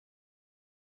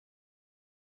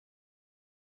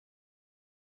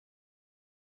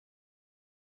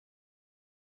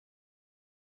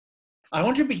I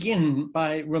want to begin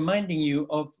by reminding you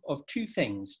of two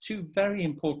things, two very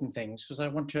important things, because I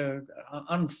want to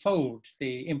unfold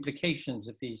the implications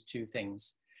of these two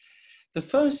things. The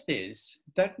first is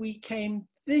that we came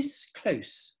this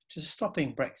close to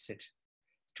stopping Brexit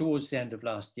towards the end of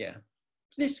last year,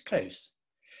 this close.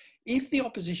 If the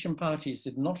opposition parties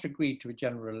had not agreed to a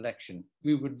general election,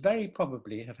 we would very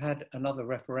probably have had another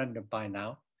referendum by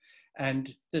now,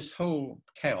 and this whole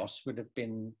chaos would have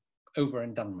been over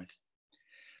and done with.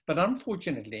 But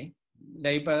unfortunately,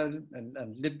 Labour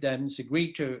and Lib Dems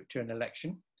agreed to an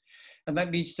election. And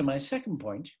that leads to my second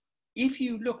point. If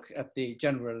you look at the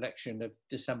general election of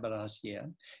December last year,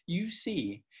 you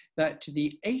see that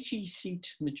the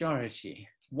 80-seat majority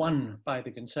won by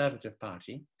the Conservative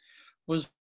Party was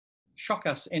shock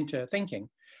us into thinking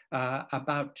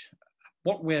about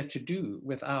what we're to do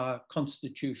with our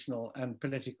constitutional and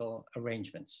political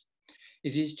arrangements.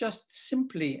 It is just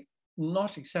simply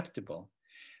not acceptable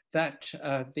that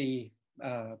the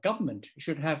government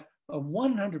should have a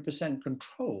 100%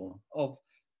 control of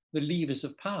the levers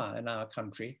of power in our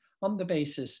country on the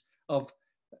basis of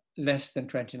less than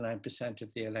 29%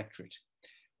 of the electorate.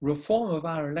 Reform of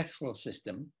our electoral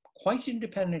system, quite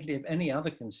independently of any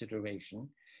other consideration,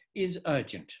 is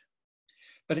urgent.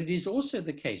 But it is also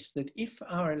the case that if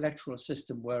our electoral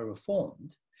system were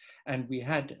reformed, and we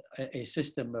had a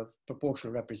system of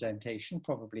proportional representation,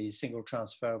 probably a single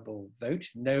transferable vote.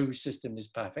 No system is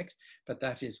perfect, but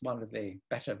that is one of the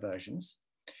better versions.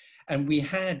 And we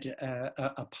had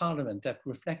a parliament that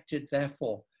reflected,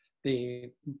 therefore,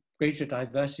 the greater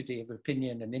diversity of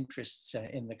opinion and interests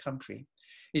in the country.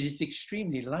 It is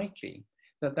extremely likely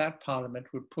that that parliament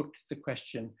would put the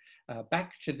question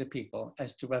back to the people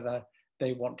as to whether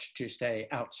they want to stay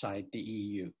outside the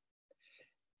EU.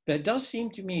 There does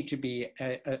seem to me to be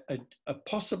a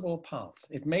possible path.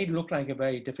 It may look like a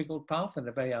very difficult path and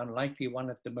a very unlikely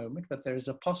one at the moment, but there is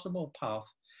a possible path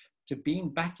to being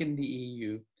back in the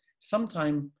EU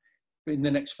sometime in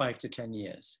the next 5 to 10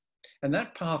 years. And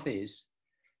that path is,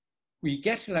 we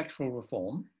get electoral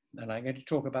reform, and I'm going to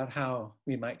talk about how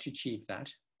we might achieve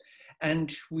that,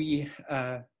 and we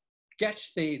get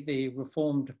the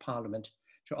reformed parliament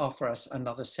to offer us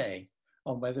another say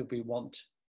on whether we want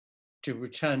to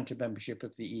return to membership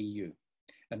of the EU.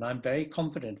 And I'm very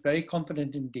confident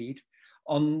indeed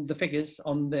on the figures,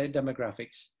 on the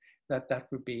demographics, that that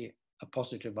would be a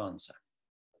positive answer.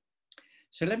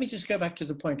 So let me just go back to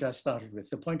the point I started with,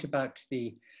 the point about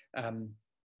the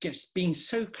just being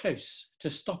so close to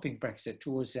stopping Brexit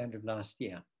towards the end of last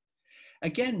year.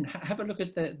 Again, have a look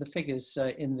at the figures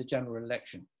in the general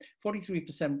election.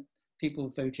 43% people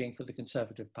voting for the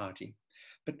Conservative Party,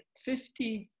 but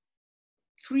 53%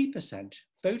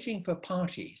 voting for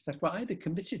parties that were either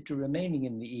committed to remaining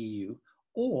in the EU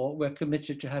or were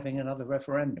committed to having another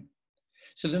referendum.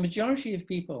 So the majority of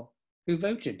people who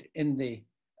voted in the,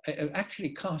 actually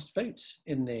cast votes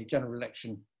in the general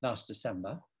election last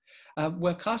December,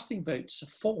 were casting votes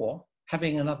for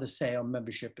having another say on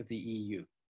membership of the EU.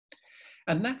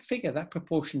 And that figure, that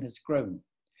proportion has grown.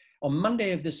 On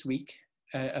Monday of this week,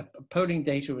 polling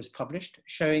data was published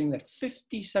showing that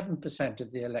 57%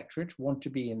 of the electorate want to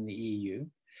be in the EU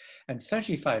and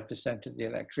 35% of the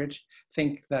electorate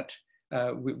think that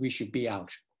we should be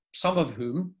out. Some of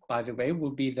whom, by the way,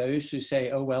 will be those who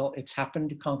say, oh, well, it's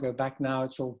happened, can't go back now,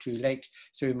 it's all too late,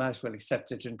 so we might as well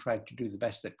accept it and try to do the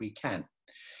best that we can.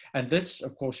 And this,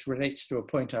 of course, relates to a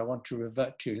point I want to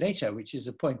revert to later, which is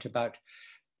a point about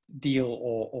deal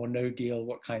or no deal,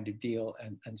 what kind of deal,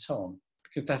 and so on.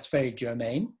 Because that's very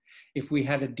germane. If we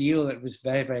had a deal that was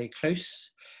very, very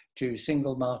close to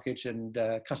single market and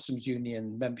customs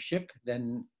union membership,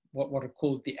 then what are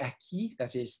called the acquis,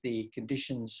 that is the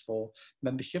conditions for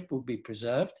membership, will be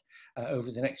preserved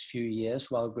over the next few years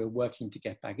while we're working to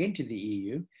get back into the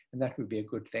EU, and that would be a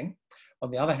good thing.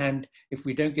 On the other hand, if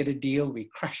we don't get a deal, we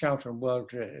crash out on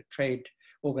World Trade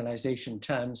Organization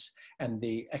terms, and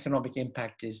the economic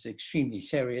impact is extremely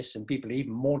serious and people are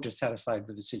even more dissatisfied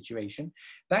with the situation.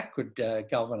 That could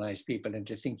galvanize people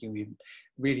into thinking we've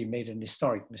really made an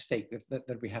historic mistake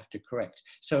that we have to correct.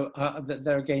 So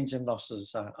there are gains and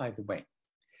losses either way.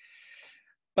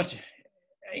 But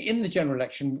in the general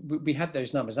election, we had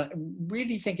those numbers. I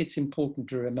really think it's important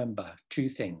to remember two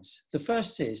things. The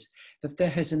first is that there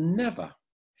has never,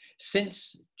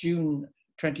 since June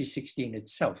 2016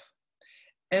 itself,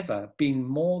 ever been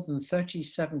more than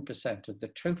 37% of the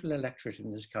total electorate in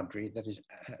this country that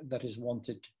is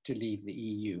wanted to leave the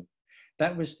EU.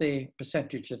 That was the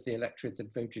percentage of the electorate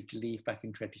that voted to leave back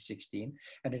in 2016,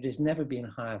 and it has never been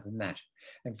higher than that.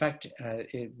 In fact,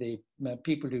 the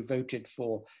people who voted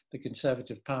for the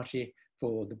Conservative Party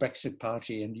for the Brexit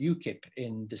Party and UKIP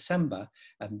in December,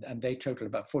 and they total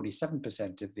about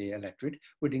 47% of the electorate,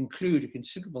 would include a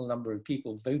considerable number of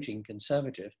people voting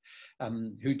Conservative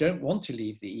who don't want to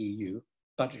leave the EU,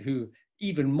 but who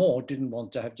even more didn't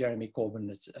want to have Jeremy Corbyn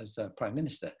as Prime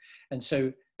Minister. And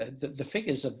so the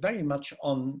figures are very much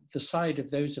on the side of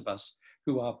those of us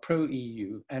who are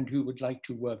pro-EU and who would like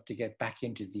to work to get back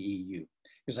into the EU.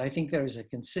 Because I think there is a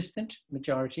consistent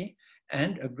majority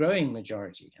and a growing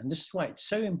majority. And this is why it's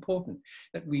so important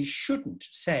that we shouldn't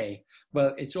say,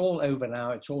 well, it's all over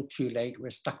now, it's all too late,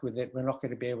 we're stuck with it, we're not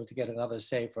going to be able to get another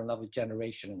say for another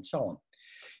generation and so on.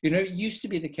 You know, it used to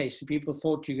be the case that people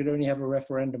thought you could only have a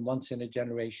referendum once in a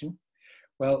generation.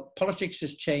 Well, politics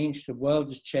has changed, the world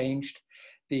has changed.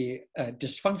 The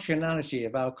dysfunctionality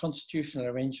of our constitutional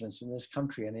arrangements in this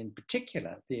country, and in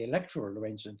particular, the electoral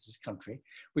arrangements in this country,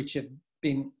 which have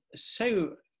been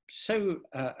so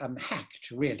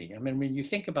hacked, really. I mean, when you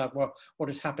think about what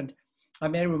has happened, I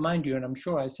may remind you, and I'm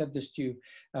sure I said this to you,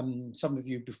 some of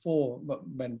you before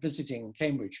when visiting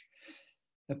Cambridge,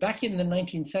 back in the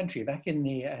 19th century, back in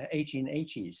the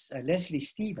 1880s, Leslie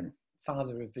Stephen,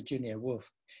 father of Virginia Woolf,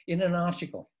 in an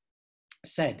article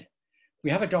said, we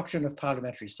have a doctrine of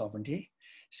parliamentary sovereignty,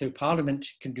 so Parliament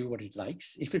can do what it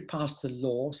likes. If it passed a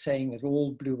law saying that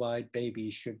all blue-eyed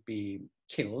babies should be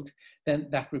killed, then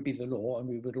that would be the law and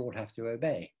we would all have to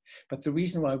obey. But the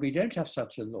reason why we don't have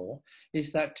such a law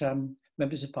is that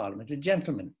members of Parliament are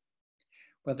gentlemen.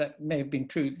 Well, that may have been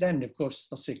true then, of course,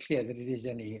 it's not so clear that it is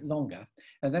any longer.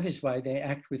 And that is why they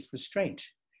act with restraint.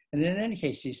 And in any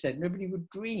case, he said, nobody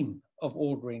would dream of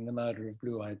ordering the murder of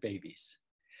blue-eyed babies.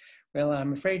 Well,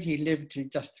 I'm afraid he lived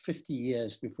just 50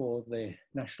 years before the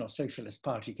National Socialist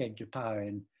Party came to power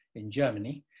in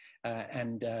Germany,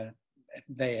 and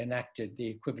they enacted the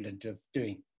equivalent of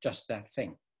doing just that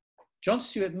thing. John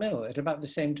Stuart Mill, at about the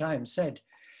same time, said,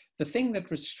 the thing that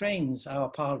restrains our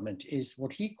Parliament is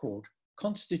what he called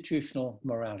constitutional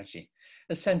morality,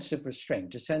 a sense of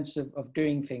restraint, a sense of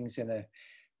doing things in a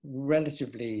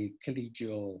relatively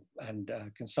collegial and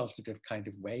consultative kind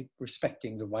of way,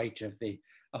 respecting the right of the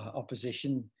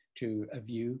opposition to a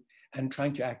view and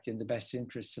trying to act in the best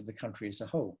interests of the country as a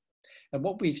whole. And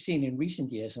what we've seen in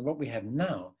recent years and what we have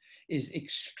now is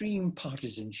extreme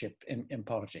partisanship in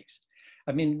politics.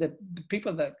 I mean, the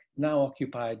people that now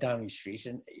occupy Downing Street,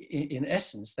 and in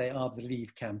essence, they are the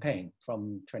Leave campaign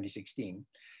from 2016,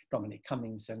 Dominic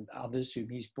Cummings and others whom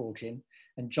he's brought in,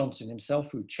 and Johnson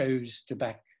himself, who chose to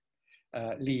back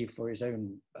Leave for his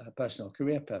own personal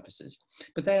career purposes.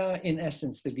 But they are, in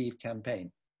essence, the Leave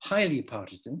campaign, highly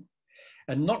partisan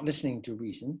and not listening to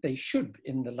reason. They should,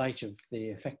 in the light of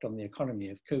the effect on the economy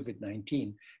of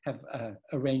COVID-19, have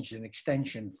arranged an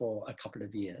extension for a couple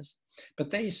of years.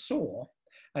 But they saw,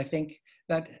 I think,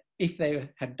 that if they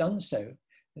had done so,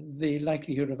 the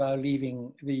likelihood of our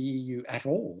leaving the EU at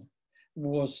all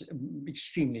was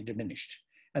extremely diminished.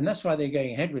 And that's why they're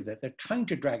going ahead with it. They're trying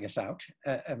to drag us out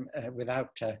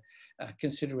without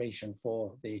consideration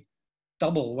for the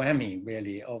double whammy,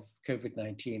 really, of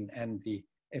COVID-19 and the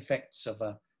effects of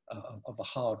a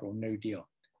hard or no deal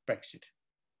Brexit.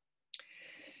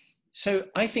 So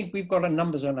I think we've got our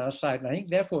numbers on our side, and I think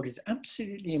therefore it is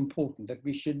absolutely important that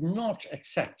we should not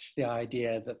accept the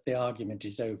idea that the argument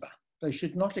is over. We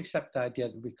should not accept the idea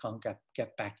that we can't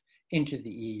get back into the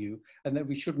EU and that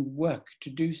we shouldn't work to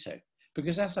do so.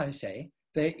 Because as I say,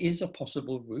 there is a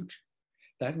possible route.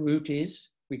 That route is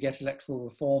we get electoral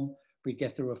reform, we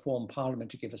get the reform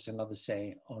parliament to give us another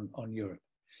say on Europe.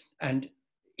 And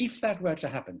if that were to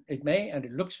happen, it may, and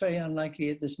it looks very unlikely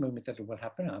at this moment that it will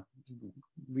happen. I'll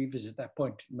revisit that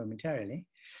point momentarily.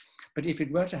 But if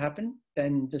it were to happen,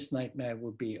 then this nightmare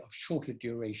will be of shorter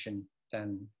duration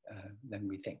than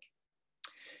we think.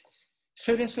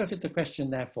 So let's look at the question,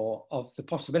 therefore, of the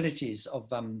possibilities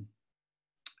of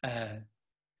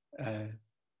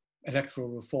electoral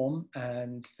reform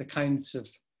and the kinds of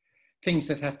things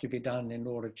that have to be done in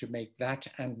order to make that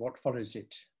and what follows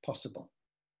it possible.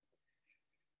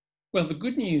 Well, the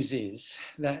good news is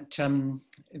that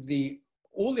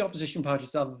all the opposition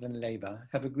parties other than Labour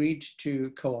have agreed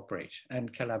to cooperate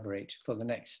and collaborate for the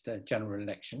next general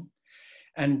election.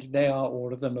 And they are,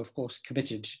 all of them, of course,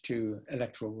 committed to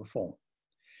electoral reform.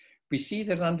 We see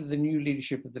that under the new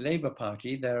leadership of the Labour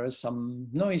Party, there are some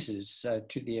noises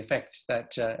to the effect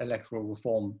that electoral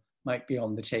reform might be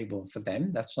on the table for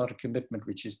them. That's not a commitment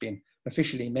which has been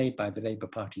officially made by the Labour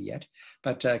Party yet,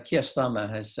 but Keir Starmer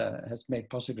has made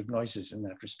positive noises in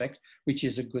that respect, which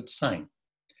is a good sign.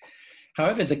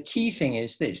 However, the key thing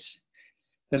is this.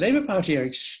 The Labour Party are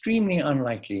extremely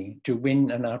unlikely to win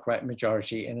an outright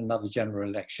majority in another general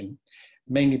election.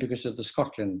 mainly because of the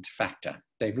Scotland factor.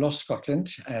 They've lost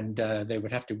Scotland, and they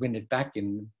would have to win it back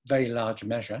in very large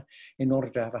measure in order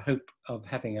to have a hope of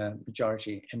having a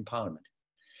majority in Parliament.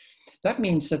 That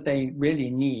means that they really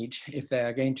need, if they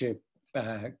are going to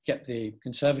get the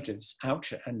Conservatives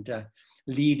out and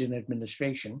lead an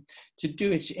administration, to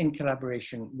do it in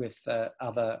collaboration with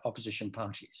other opposition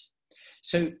parties.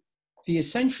 So the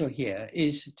essential here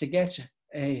is to get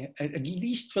at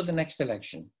least for the next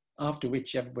election, after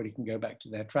which everybody can go back to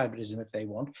their tribalism if they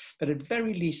want, but at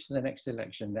very least for the next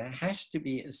election, there has to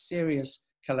be a serious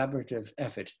collaborative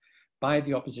effort by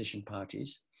the opposition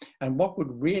parties. And what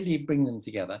would really bring them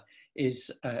together is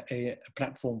a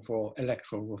platform for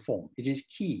electoral reform. It is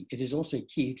key. It is also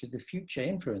key to the future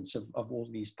influence of all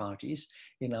these parties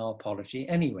in our polity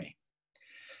anyway.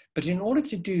 But in order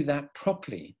to do that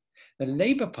properly, the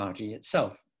Labour Party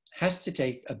itself has to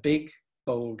take a big,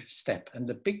 bold step. And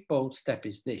the big, bold step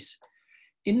is this.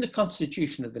 In the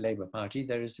constitution of the Labour Party,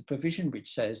 there is a provision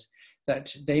which says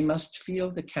that they must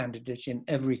field a candidate in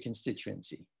every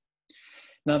constituency.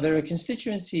 Now, there are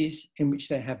constituencies in which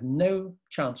they have no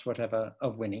chance whatever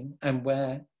of winning, and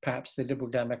where perhaps the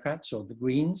Liberal Democrats or the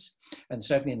Greens, and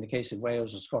certainly in the case of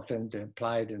Wales or Scotland,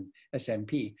 Plaid and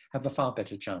SNP, have a far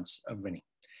better chance of winning.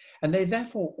 And they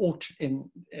therefore ought, in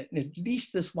at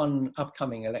least this one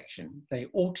upcoming election, they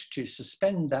ought to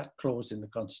suspend that clause in the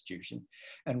Constitution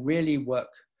and really work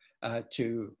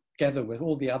together with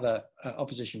all the other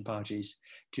opposition parties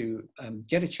to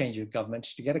get a change of government,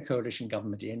 to get a coalition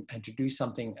government in, and to do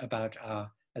something about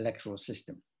our electoral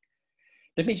system.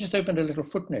 Let me just open a little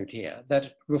footnote here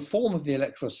that reform of the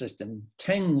electoral system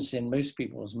tends in most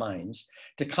people's minds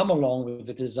to come along with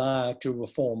the desire to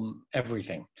reform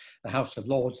everything, the House of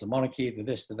Lords, the monarchy, the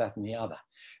this, the that, and the other.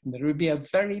 And there would be a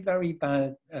very, very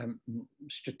bad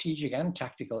strategic and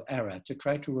tactical error to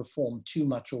try to reform too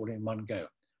much all in one go.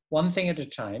 One thing at a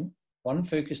time, one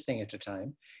focused thing at a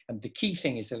time, and the key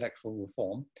thing is electoral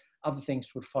reform. Other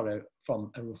things would follow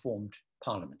from a reformed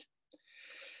parliament.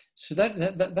 So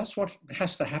that's what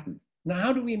has to happen. Now,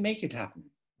 how do we make it happen?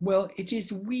 Well, it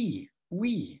is we,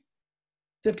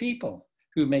 the people,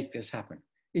 who make this happen.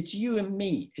 It's you and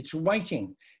me. It's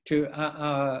writing to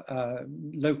our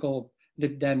local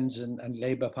Lib Dems and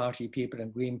Labour Party people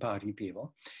and Green Party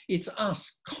people. It's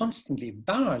us constantly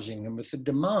barraging them with the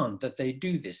demand that they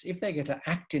do this. If they're going to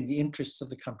act in the interests of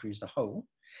the country as a whole,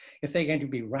 if they're going to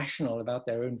be rational about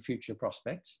their own future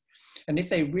prospects, and if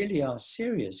they really are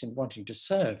serious in wanting to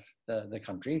serve the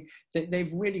country,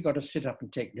 they've really got to sit up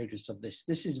and take notice of this.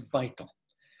 This is vital.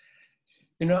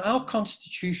 You know, our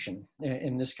constitution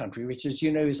in this country, which as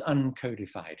you know is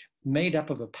uncodified, made up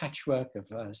of a patchwork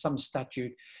of some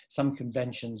statute, some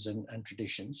conventions and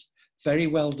traditions, very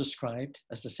well described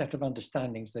as a set of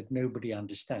understandings that nobody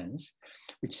understands,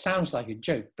 which sounds like a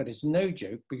joke, but it's no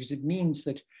joke because it means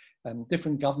that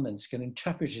different governments can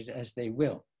interpret it as they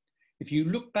will. If you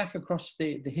look back across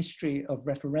the history of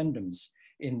referendums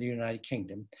in the United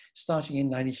Kingdom, starting in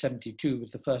 1972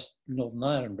 with the first Northern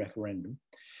Ireland referendum,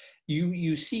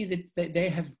 you see that they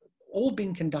have all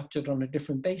been conducted on a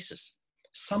different basis.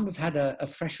 Some have had a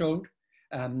threshold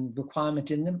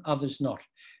requirement in them, others not.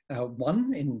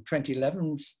 One in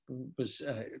 2011 was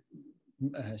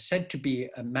said to be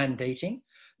mandating.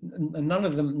 None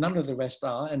of the rest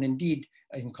are, and indeed,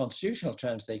 in constitutional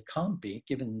terms, they can't be,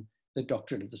 given the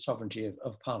doctrine of the sovereignty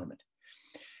of Parliament.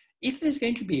 If there's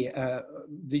going to be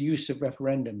the use of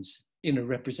referendums in a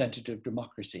representative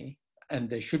democracy, and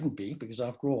they shouldn't be, because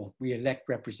after all, we elect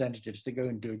representatives to go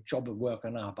and do a job of work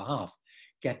on our behalf,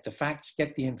 get the facts,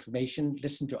 get the information,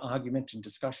 listen to argument and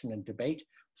discussion and debate,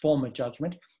 form a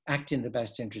judgment, act in the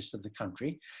best interest of the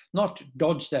country, not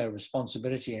dodge their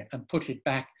responsibility and put it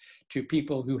back to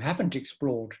people who haven't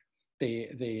explored the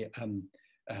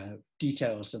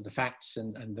details and the facts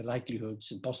and the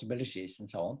likelihoods and possibilities and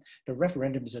so on. The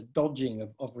referendum is a dodging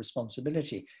of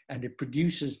responsibility, and it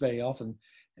produces very often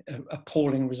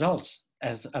appalling results,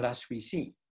 as alas we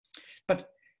see. But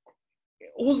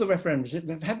all the referendums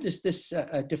have had this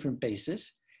different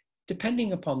basis,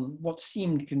 depending upon what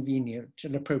seemed convenient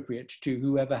and appropriate to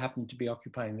whoever happened to be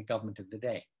occupying the government of the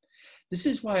day. This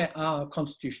is why our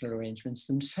constitutional arrangements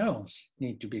themselves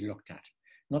need to be looked at.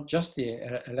 Not just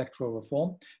the electoral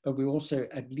reform, but we also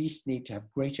at least need to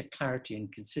have greater clarity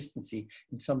and consistency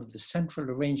in some of the central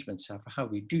arrangements of how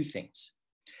we do things.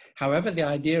 However, the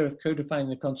idea of codifying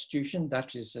the constitution,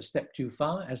 that is a step too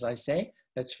far, as I say.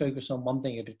 Let's focus on one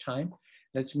thing at a time.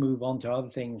 Let's move on to other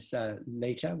things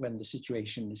later when the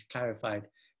situation is clarified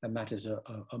and matters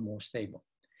are more stable.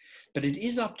 But it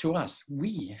is up to us.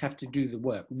 We have to do the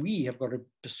work. We have got to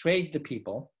persuade the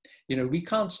people. You know, we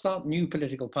can't start new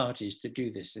political parties to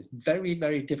do this. It's very,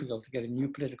 very difficult to get a new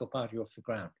political party off the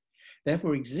ground.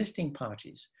 Therefore, existing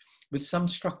parties with some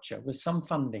structure, with some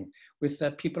funding, with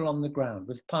people on the ground,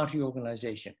 with party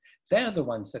organization, they're the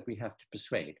ones that we have to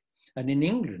persuade. And in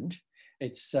England,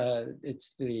 it's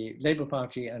the Labour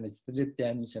Party and it's the Lib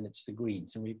Dems and it's the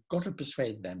Greens. And we've got to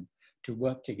persuade them to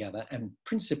work together. And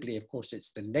principally, of course,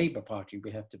 it's the Labour Party we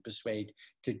have to persuade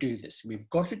to do this. We've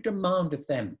got to demand of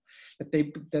them that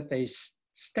they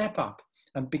step up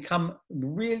and become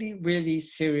really, really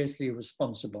seriously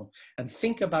responsible and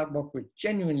think about what would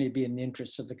genuinely be in the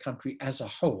interests of the country as a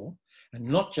whole, and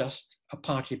not just a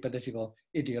party political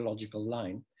ideological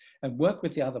line, and work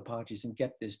with the other parties and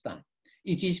get this done.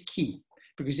 It is key,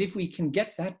 because if we can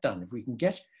get that done, if we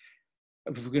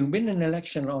can win an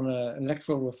election on an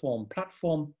electoral reform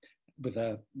platform with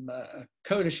a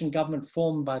coalition government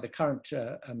formed by the current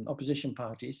opposition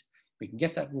parties, we can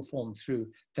get that reform through,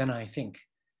 then I think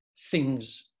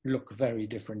things look very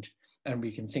different and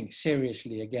we can think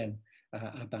seriously again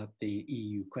about the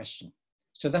EU question.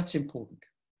 So that's important.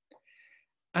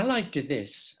 Allied to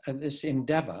this, this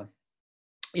endeavor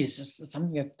is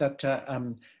something that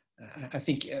I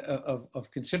think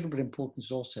of considerable importance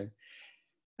also.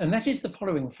 And that is the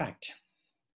following fact,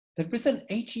 that with an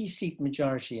 80-seat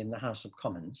majority in the House of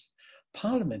Commons,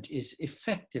 Parliament is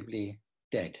effectively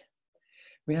dead.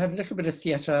 We have a little bit of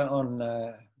theatre on,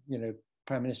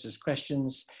 Prime Minister's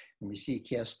questions, and we see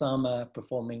Keir Starmer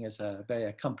performing as a very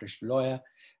accomplished lawyer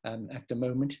at the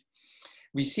moment.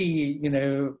 We see,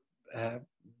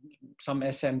 some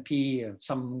SNP,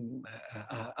 some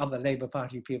other Labour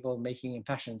Party people making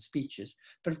impassioned speeches,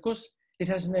 but of course it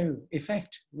has no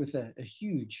effect with a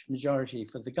huge majority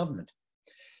for the government.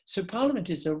 So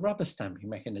Parliament is a rubber stamping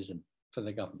mechanism for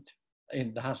the government.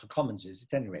 In the House of Commons is,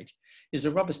 at any rate, is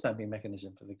a rubber stamping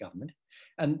mechanism for the government.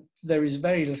 And there is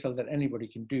very little that anybody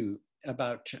can do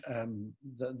about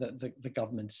the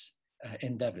government's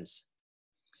endeavours.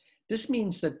 This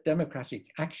means that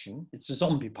democratic action, it's a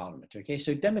zombie parliament, okay?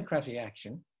 So democratic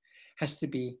action has to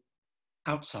be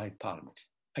outside Parliament.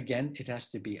 Again, it has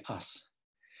to be us.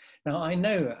 Now, I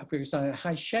know, because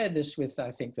I share this with,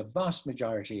 I think, the vast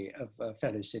majority of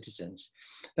fellow citizens,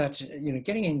 that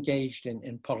getting engaged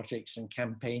in politics and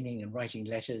campaigning and writing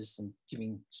letters and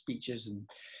giving speeches and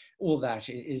all that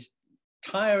is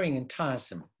tiring and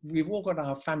tiresome. We've all got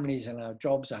our families and our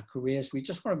jobs, our careers. We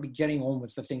just want to be getting on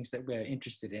with the things that we're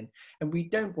interested in. And we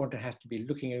don't want to have to be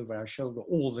looking over our shoulder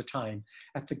all the time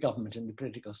at the government and the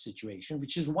political situation,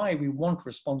 which is why we want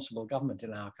responsible government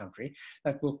in our country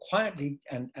that will quietly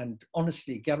and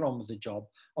honestly get on with the job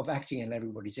of acting in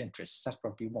everybody's interests. That's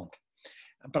what we want.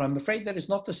 But I'm afraid that is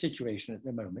not the situation at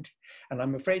the moment. And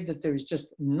I'm afraid that there is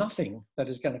just nothing that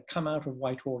is going to come out of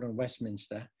Whitehall and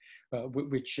Westminster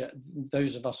which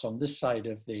those of us on this side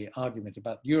of the argument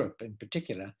about Europe in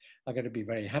particular are going to be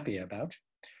very happy about.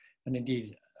 And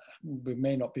indeed, we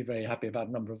may not be very happy about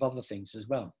a number of other things as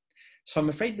well. So I'm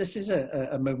afraid this is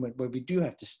a moment where we do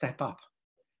have to step up.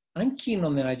 I'm keen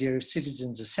on the idea of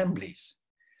citizens' assemblies.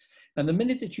 And the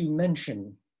minute that you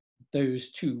mention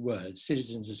those two words,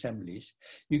 citizens' assemblies,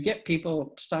 you get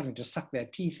people starting to suck their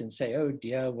teeth and say, oh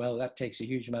dear, well, that takes a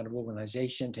huge amount of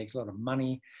organization, takes a lot of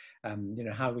money.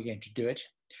 How are we going to do it?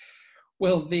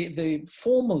 Well, the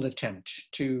formal attempt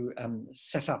to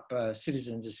set up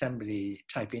citizens' assembly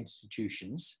type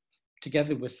institutions,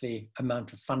 together with the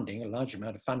amount of funding, a large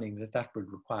amount of funding that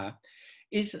would require,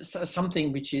 is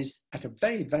something which is at a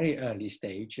very, very early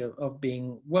stage of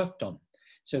being worked on.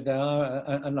 So there are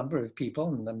a number of people,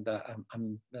 and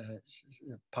I'm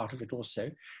part of it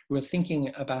also, who are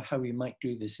thinking about how we might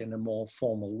do this in a more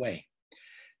formal way.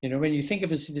 When you think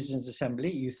of a citizens' assembly,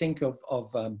 you think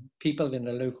of people in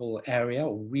a local area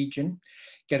or region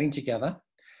getting together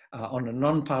on a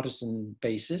non-partisan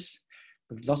basis,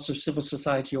 with lots of civil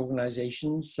society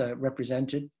organizations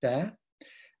represented there,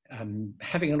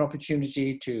 having an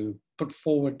opportunity to put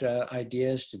forward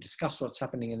ideas, to discuss what's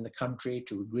happening in the country,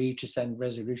 to agree to send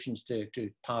resolutions to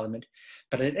Parliament,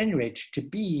 but at any rate, to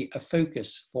be a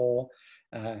focus for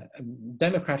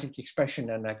democratic expression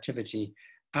and activity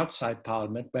outside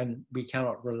Parliament when we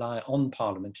cannot rely on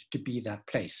Parliament to be that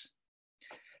place.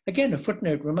 Again, a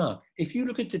footnote remark. If you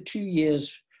look at the 2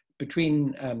 years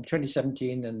between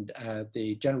 2017 and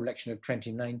the general election of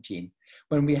 2019,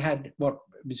 when we had what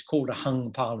was called a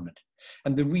hung Parliament,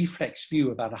 and the reflex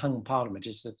view about a hung Parliament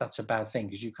is that that's a bad thing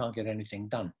because you can't get anything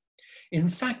done. In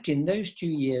fact, in those 2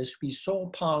 years, we saw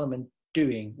Parliament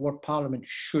doing what Parliament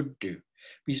should do.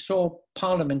 We saw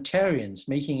parliamentarians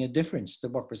making a difference to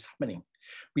what was happening.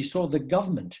 We saw the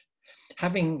government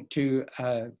having to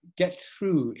get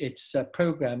through its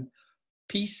programme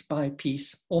piece by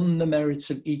piece on the merits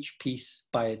of each piece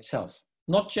by itself,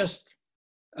 not just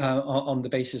on the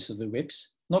basis of the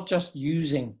whips, not just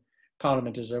using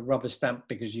Parliament as a rubber stamp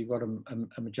because you've got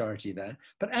a majority there,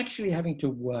 but actually having to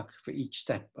work for each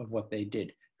step of what they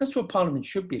did. That's what Parliament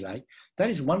should be like. That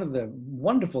is one of the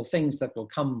wonderful things that will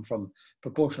come from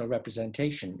proportional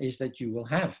representation, is that you will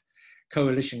have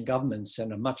coalition governments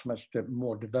and a much, much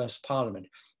more diverse Parliament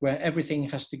where everything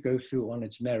has to go through on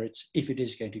its merits if it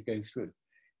is going to go through.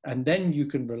 And then you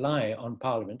can rely on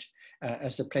Parliament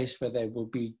as a place where there will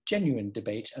be genuine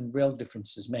debate and real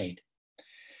differences made.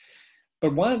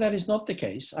 But while that is not the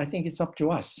case, I think it's up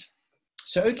to us.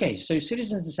 So, okay, so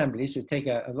citizens' assemblies would take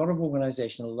a lot of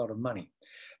organisation, a lot of money,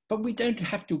 but we don't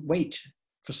have to wait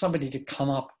for somebody to come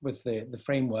up with the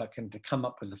framework and to come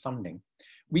up with the funding.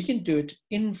 We can do it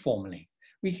informally.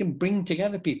 We can bring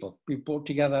together people. We've brought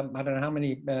together, I don't know how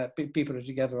many people are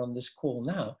together on this call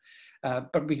now,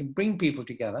 but we can bring people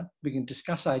together. We can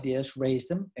discuss ideas, raise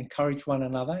them, encourage one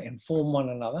another, inform one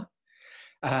another,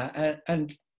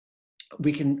 and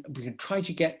we can try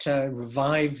to get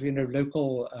revive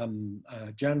local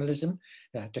journalism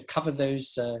to cover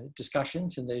those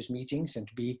discussions and those meetings and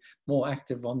to be more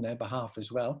active on their behalf as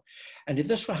well. And if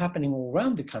this were happening all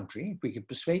around the country, if we could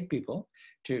persuade people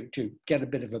to get a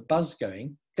bit of a buzz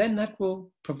going, then that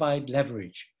will provide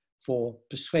leverage for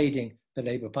persuading the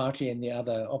Labour Party and the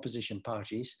other opposition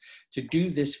parties to do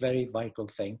this very vital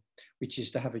thing, which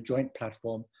is to have a joint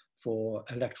platform for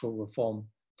electoral reform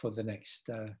for the next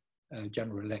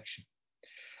general election.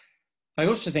 I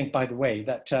also think, by the way,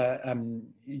 that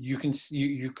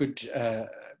you could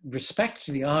respect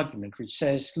the argument which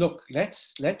says, look,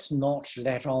 let's not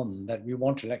let on that we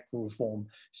want electoral reform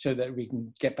so that we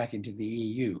can get back into the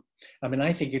EU. I mean,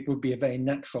 I think it would be a very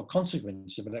natural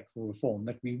consequence of electoral reform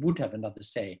that we would have another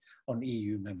say on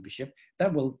EU membership.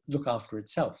 That will look after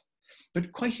itself.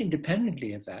 But quite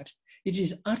independently of that, it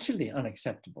is utterly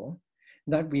unacceptable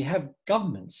that we have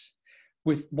governments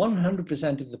with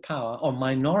 100% of the power on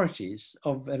minorities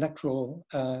of electorate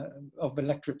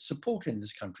support in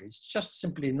this country. It's just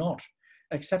simply not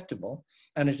acceptable.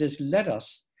 And it has led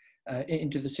us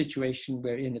into the situation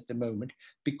we're in at the moment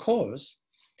because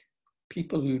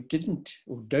people who didn't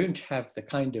or don't have the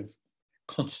kind of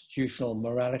constitutional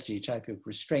morality type of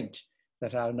restraint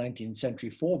that our 19th century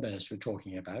forebears were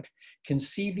talking about can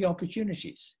see the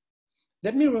opportunities.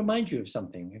 Let me remind you of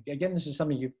something. Again, this is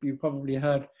something you've probably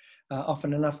heard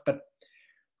often enough, but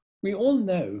we all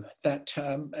know that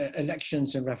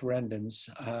elections and referendums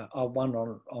are won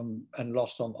on and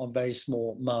lost on very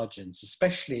small margins,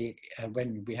 especially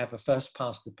when we have a first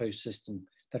past the post system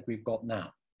that we've got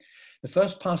now. The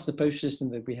first past the post system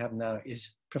that we have now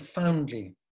is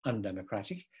profoundly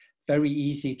undemocratic, very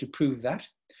easy to prove that.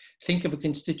 Think of a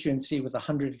constituency with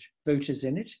 100 voters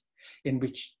in it, in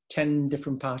which 10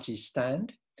 different parties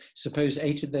stand. Suppose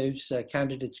 8 of those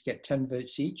candidates get 10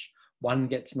 votes each. One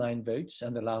gets 9 votes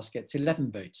and the last gets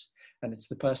 11 votes. And it's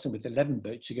the person with 11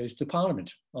 votes who goes to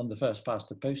Parliament on the first past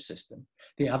the post system,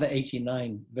 the other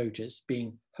 89 voters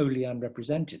being wholly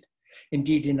unrepresented.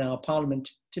 Indeed, in our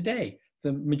Parliament today,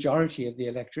 the majority of the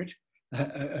electorate,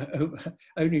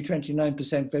 only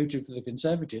 29% voted for the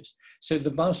Conservatives. So the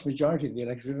vast majority of the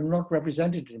electorate are not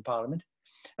represented in Parliament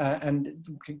and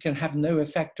can have no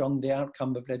effect on the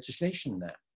outcome of legislation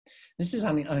there. This is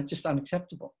just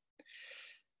unacceptable.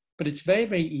 But it's very,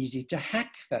 very easy to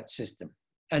hack that system.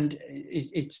 And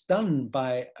it's done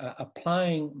by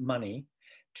applying money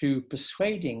to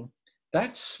persuading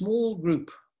that small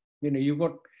group. You've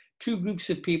got 2 groups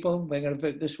of people, they're going to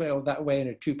vote this way or that way in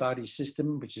a 2-party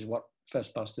system, which is what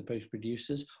first past the post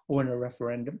produces, or in a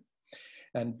referendum.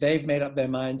 And they've made up their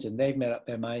minds and they've made up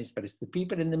their minds, but it's the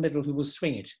people in the middle who will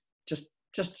swing it. Just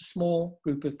a small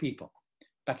group of people.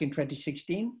 Back in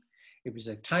 2016, it was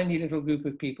a tiny little group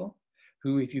of people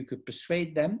who, if you could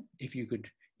persuade them, if you could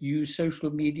use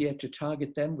social media to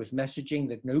target them with messaging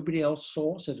that nobody else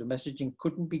saw, so the messaging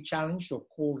couldn't be challenged or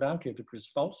called out if it was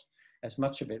false, as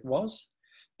much of it was,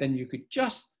 then you could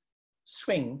just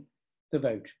swing the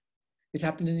vote. It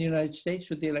happened in the United States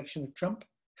with the election of Trump,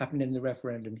 happened in the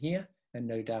referendum here, and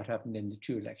no doubt happened in the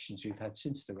 2 elections we've had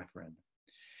since the referendum.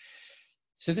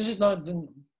 So this is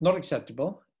not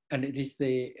acceptable, and it's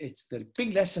the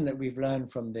big lesson that we've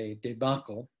learned from the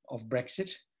debacle of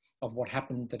Brexit, of what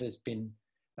happened that has been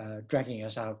dragging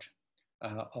us out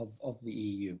of the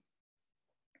EU.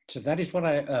 So that is what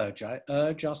I urge. I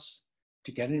urge us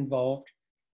to get involved,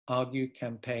 argue,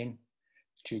 campaign,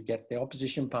 to get the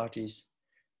opposition parties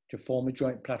to form a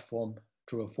joint platform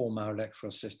to reform our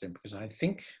electoral system, because I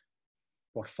think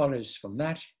what follows from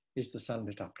that is the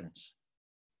sunlit uplands.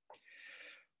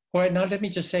 All right, now let me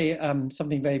just say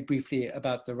something very briefly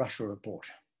about the Russia report.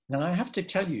 Now, I have to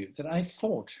tell you that I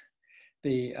thought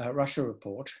the Russia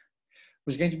report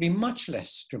was going to be much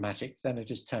less dramatic than it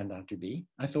has turned out to be.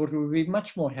 I thought it would be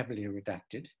much more heavily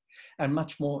redacted and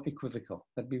much more equivocal,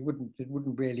 that it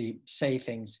wouldn't really say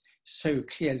things so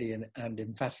clearly and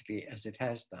emphatically as it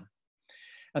has done.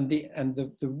 And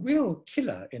the real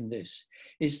killer in this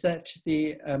is that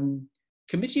the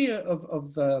Committee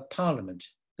of Parliament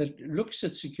that looks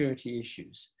at security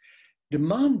issues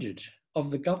demanded of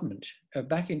the government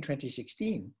back in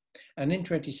 2016 and in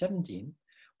 2017,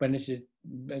 when it had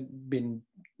been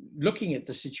looking at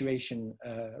the situation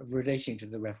relating to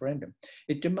the referendum,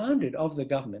 it demanded of the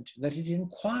government that it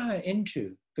inquire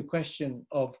into the question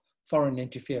of foreign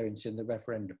interference in the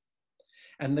referendum.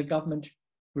 And the government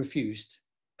refused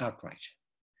outright.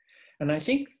 And I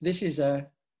think this is a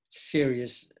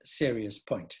serious, serious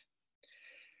point.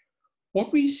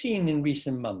 What we've seen in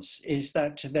recent months is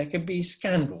that there can be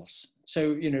scandals.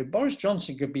 So, Boris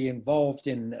Johnson could be involved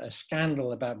in a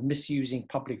scandal about misusing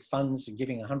public funds and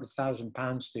giving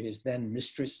 £100,000 to his then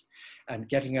mistress and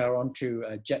getting her onto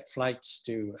jet flights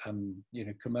to,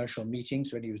 commercial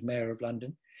meetings when he was mayor of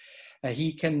London.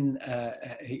 He can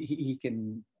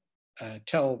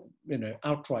tell,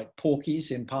 outright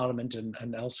porkies in Parliament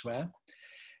and elsewhere.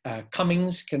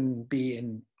 Cummings can be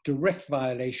in direct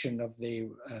violation of the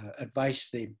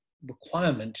advice, the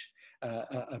requirement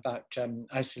about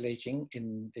isolating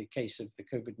in the case of the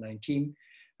COVID-19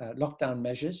 lockdown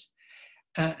measures.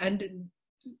 And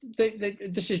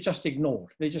this is just ignored.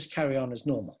 They just carry on as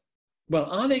normal. Well,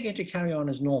 are they going to carry on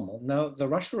as normal? Now, the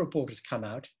Russia report has come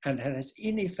out and has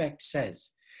in effect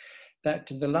says that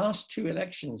the last two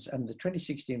elections and the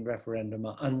 2016 referendum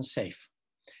are unsafe,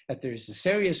 that there is a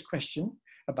serious question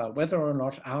about whether or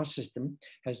not our system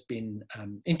has been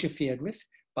interfered with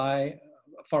by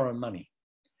foreign money.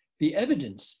 The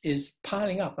evidence is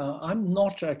piling up. Now, I'm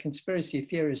not a conspiracy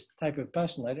theorist type of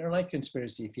person. I don't like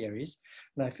conspiracy theories,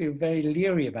 and I feel very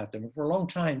leery about them. For a long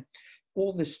time,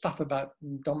 all this stuff about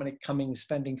Dominic Cummings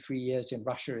spending 3 years in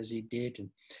Russia as he did,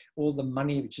 and all the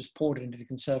money which is poured into the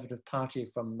Conservative Party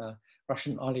from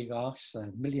Russian oligarchs,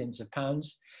 millions of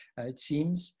pounds, it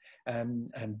seems,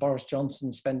 and Boris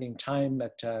Johnson spending time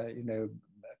at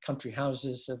country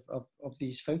houses of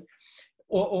these folk.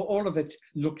 All of it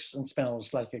looks and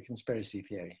smells like a conspiracy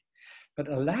theory. But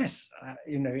alas,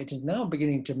 it is now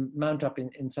beginning to mount up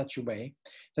in such a way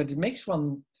that it makes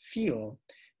one feel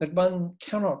that one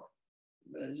cannot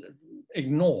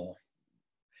ignore.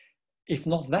 If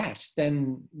not that,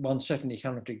 then one certainly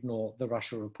cannot ignore the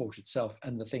Russia report itself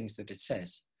and the things that it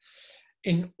says.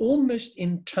 Almost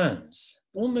in terms,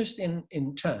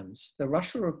 the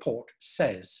Russia report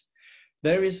says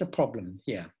there is a problem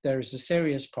here. There is a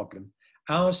serious problem.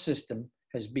 Our system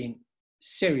has been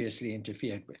seriously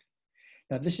interfered with.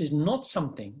 Now, this is not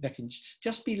something that can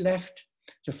just be left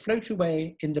to float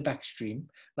away in the backstream,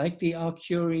 like the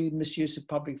Arcuri misuse of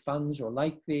public funds, or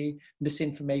like the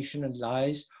misinformation and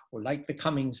lies, or like the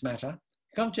Cummings matter.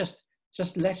 You can't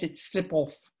just let it slip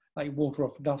off like water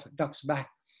off a duck's back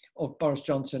of Boris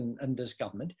Johnson and this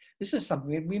government. This is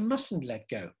something that we mustn't let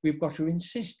go. We've got to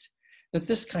insist that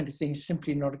this kind of thing is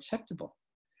simply not acceptable.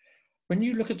 When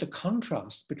you look at the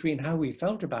contrast between how we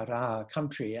felt about our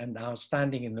country and our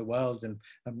standing in the world, and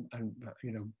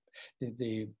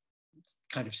the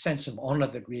kind of sense of honor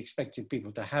that we expected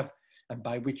people to have and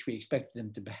by which we expected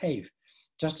them to behave,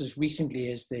 just as recently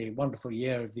as the wonderful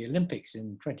year of the Olympics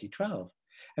in 2012,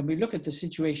 and we look at the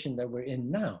situation that we're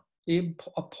in now, the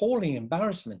appalling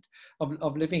embarrassment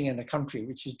of living in a country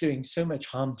which is doing so much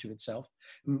harm to itself,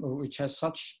 which has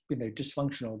such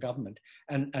dysfunctional government,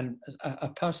 and a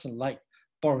person like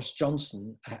Boris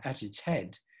Johnson at its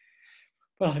head.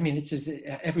 Well, I mean, it's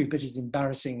every bit as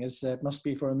embarrassing as it must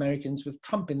be for Americans with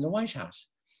Trump in the White House.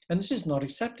 And this is not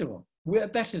acceptable. We're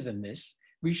better than this.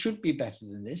 We should be better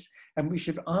than this. And we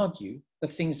should argue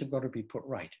that things have got to be put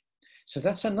right. So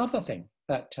that's another thing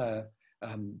that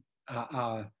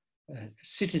our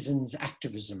citizens'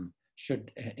 activism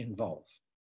should involve.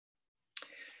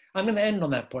 I'm going to end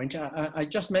on that point. I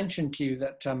just mentioned to you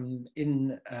that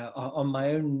on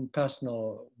my own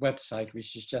personal website,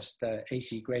 which is just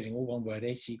AC-Grayling, all one word,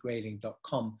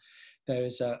 acgrayling.com, there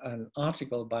is an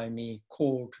article by me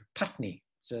called Putney.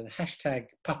 It's a hashtag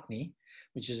Putney,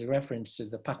 which is a reference to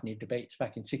the Putney debates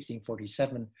back in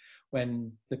 1647,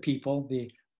 when the people, the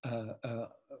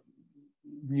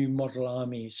new model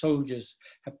army soldiers,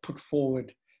 have put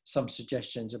forward some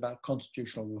suggestions about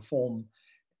constitutional reform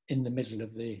in the middle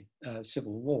of the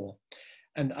Civil War.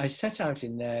 And I set out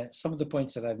in there some of the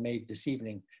points that I've made this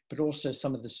evening, but also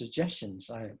some of the suggestions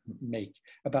I make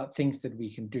about things that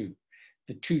we can do.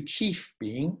 The two chief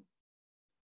being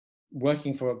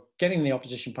working for getting the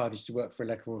opposition parties to work for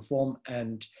electoral reform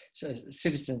and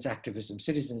citizens activism,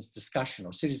 citizens discussion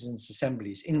or citizens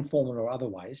assemblies, informal or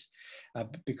otherwise,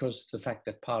 because of the fact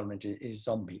that Parliament is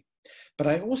zombie. But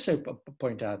I also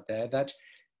point out there that,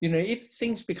 you know, if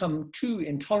things become too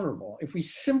intolerable, if we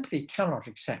simply cannot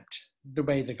accept the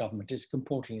way the government is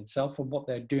comporting itself or what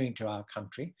they're doing to our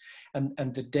country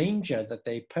and the danger that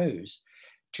they pose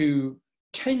to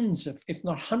tens of, if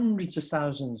not hundreds of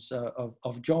thousands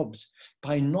of jobs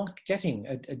by not getting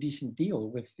a decent deal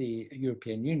with the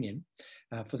European Union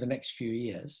for the next few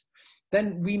years,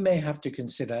 then we may have to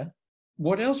consider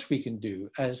what else we can do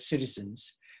as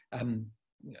citizens,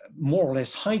 more or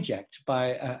less hijacked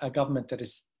by a government that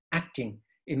is acting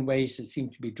in ways that seem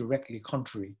to be directly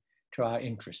contrary to our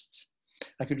interests.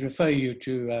 I could refer you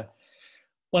to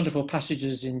wonderful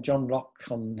passages in John Locke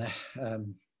on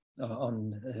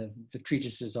the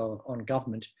treatises on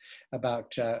government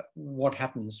about what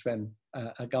happens when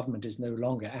a government is no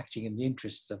longer acting in the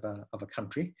interests of a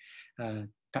country.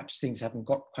 Perhaps things haven't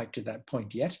got quite to that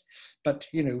point yet, but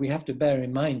you know, we have to bear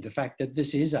in mind the fact that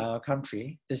this is our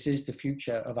country, this is the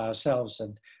future of ourselves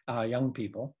and our young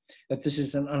people, that this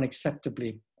is an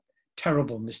unacceptably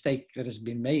terrible mistake that has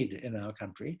been made in our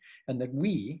country, and that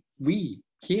we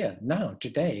here now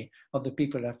today are the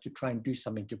people who have to try and do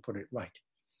something to put it right.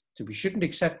 So we shouldn't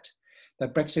accept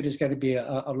that Brexit is going to be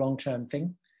a long-term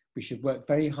thing. We should work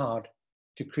very hard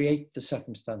to create the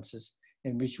circumstances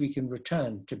in which we can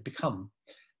return to become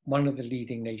one of the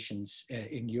leading nations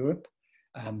in Europe,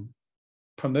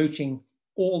 promoting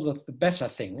all of the better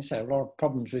things. There are a lot of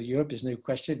problems with Europe, there's no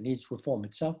question, it needs reform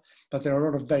itself, but there are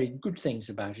a lot of very good things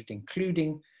about it,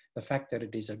 including the fact that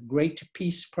it is a great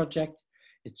peace project,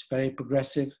 it's very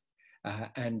progressive,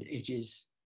 and it is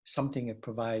something that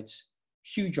provides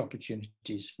huge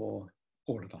opportunities for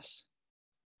all of us.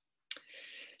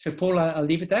 So Paul, I'll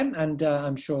leave it then, and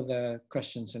I'm sure there are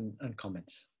questions and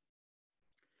comments.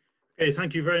 Okay,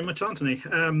 thank you very much, Anthony.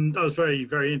 That was very,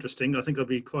 very interesting. I think there'll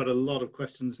be quite a lot of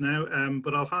questions now,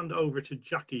 but I'll hand over to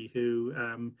Jackie,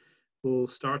 who will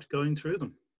start going through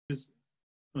them. She's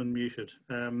unmuted.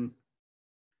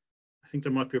 I think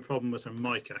there might be a problem with her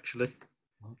mic, actually.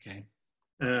 Okay.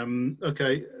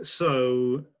 Okay,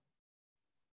 so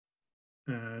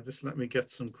just let me get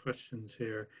some questions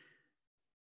here.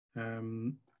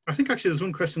 I think actually there's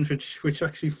one question which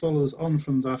actually follows on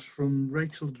from that, from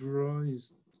Rachel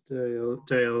Drysdale,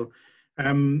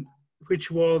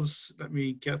 which was, let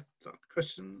me get that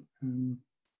question.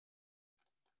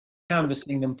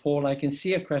 Canvassing them, Paul. I can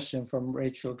see a question from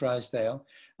Rachel Drysdale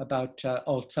about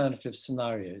alternative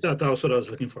scenarios. That was what I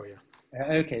was looking for, yeah.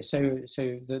 Okay, so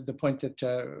the point that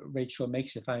Rachel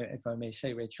makes, if I may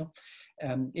say, Rachel,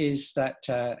 is that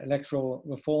electoral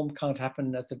reform can't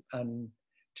happen at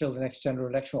until the next general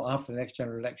election, or after the next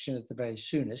general election at the very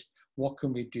soonest. What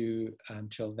can we do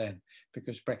until then?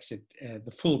 Because Brexit,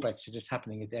 the full Brexit, is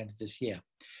happening at the end of this year.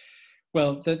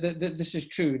 Well, this is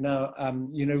true. Now,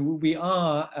 you know, we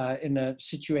are in a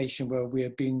situation where we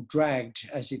are being dragged,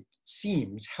 as it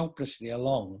seems, helplessly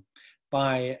along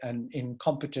by an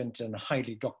incompetent and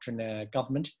highly doctrinaire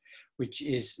government, which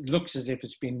looks as if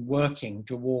it's been working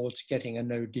towards getting a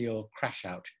no-deal crash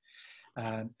out.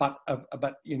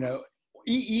 But you know,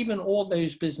 even all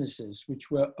those businesses which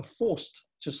were forced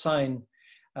to sign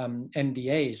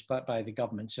NDAs by the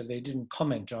government, so they didn't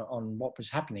comment on what was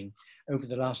happening over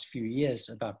the last few years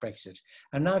about Brexit,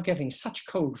 are now getting such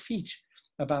cold feet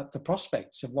about the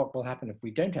prospects of what will happen if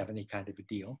we don't have any kind of a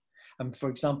deal. For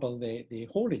example, the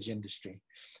haulage industry,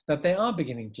 that they are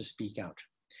beginning to speak out.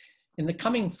 In the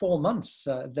coming 4 months,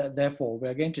 therefore,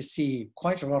 we're going to see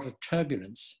quite a lot of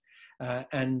turbulence.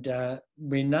 And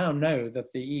we now know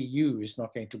that the EU is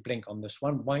not going to blink on this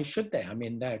one. Why should they? I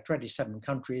mean, there are 27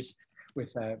 countries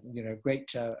with a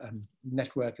great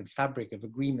network and fabric of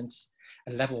agreements,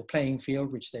 a level playing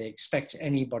field, which they expect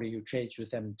anybody who trades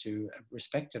with them to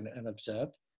respect and observe.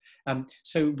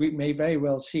 So we may very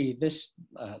well see this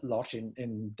lot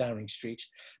in Downing Street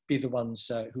be the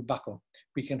ones who buckle.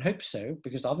 We can hope so,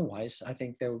 because otherwise I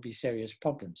think there will be serious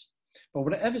problems. But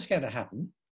whatever's going to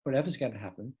happen,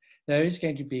 there is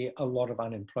going to be a lot of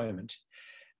unemployment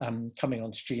coming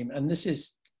on stream. And this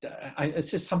is,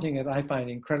 it's just something that I find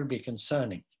incredibly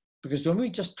concerning, because when we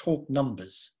just talk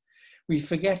numbers, we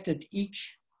forget that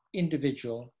each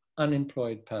individual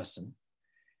unemployed person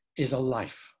is a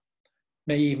life,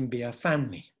 may even be a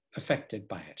family affected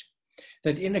by it.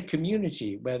 That in a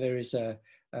community where there is a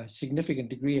a significant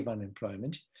degree of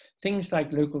unemployment, things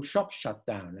like local shops shut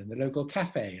down and the local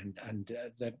cafe and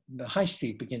the high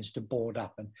street begins to board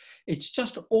up. And it's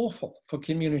just awful for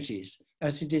communities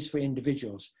as it is for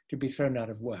individuals to be thrown out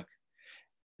of work.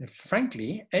 And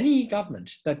frankly, any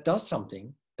government that does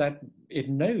something that it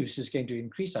knows is going to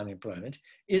increase unemployment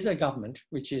is a government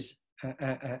which is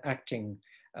acting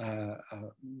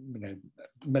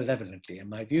malevolently, in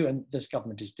my view, and this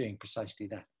government is doing precisely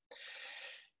that.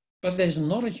 But there's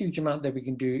not a huge amount that we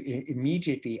can do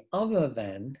immediately other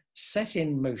than set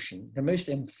in motion the most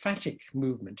emphatic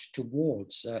movement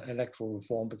towards electoral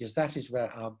reform, because that is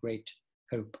where our great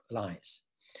hope lies.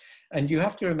 And you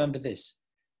have to remember this,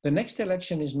 the next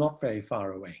election is not very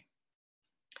far away.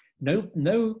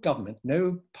 No government,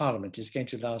 no parliament is going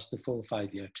to last the full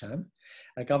 5-year term.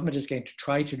 A government is going to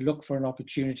try to look for an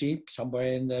opportunity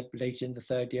somewhere late in the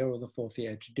 3rd year or the 4th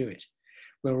year to do it.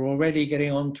 We're already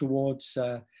getting on towards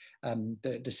the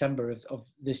December of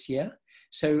this year.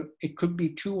 So it could be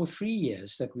 2 or 3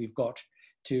 years that we've got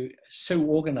to so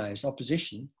organize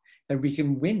opposition that we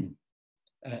can win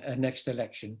a next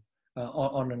election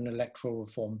on an electoral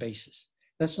reform basis.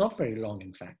 That's not very long,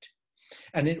 in fact.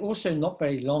 And it also not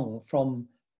very long from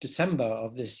December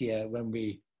of this year when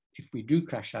if we do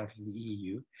crash out of the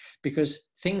EU, because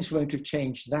things won't have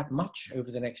changed that much over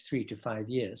the next 3 to 5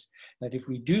 years, that if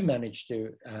we do manage to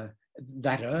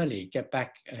that early get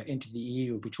back into the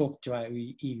EU, we talk to our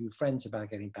EU friends about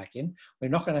getting back in. We're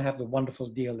not going to have the wonderful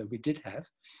deal that we did have,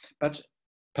 but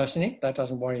personally, that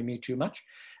doesn't worry me too much.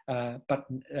 But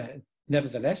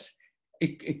nevertheless,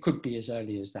 it could be as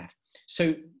early as that.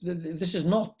 So this is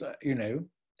not,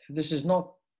 this is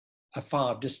not a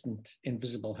far distant,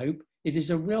 invisible hope. It is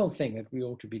a real thing that we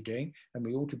ought to be doing, and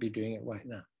we ought to be doing it right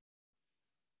now.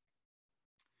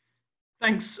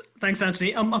 Thanks,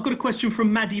 Anthony. I've got a question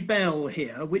from Maddie Bell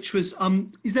here, which was,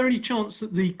 is there any chance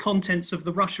that the contents of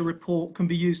the Russia report can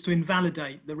be used to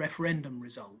invalidate the referendum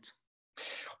result?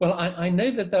 Well, I know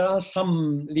that there are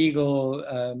some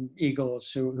legal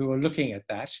eagles who are looking at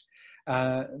that.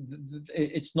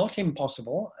 It's not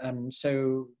impossible,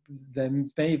 so there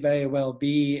may very well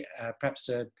be perhaps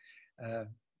a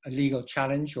legal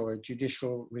challenge or a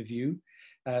judicial review.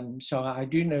 So I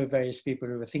do know various people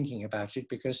who are thinking about it,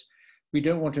 because we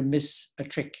don't want to miss a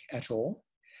trick at all.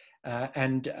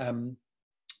 And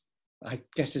I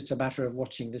guess it's a matter of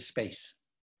watching this space.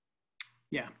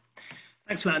 Yeah,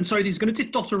 thanks for that. And sorry, this is going to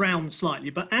dot around slightly,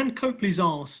 but Anne Copley's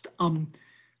asked an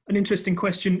interesting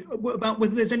question about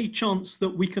whether there's any chance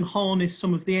that we can harness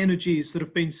some of the energies that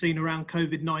have been seen around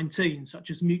COVID-19,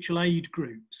 such as mutual aid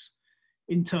groups,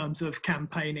 in terms of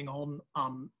campaigning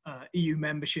on EU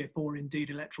membership or indeed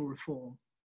electoral reform.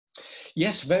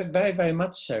 Yes, very, very, very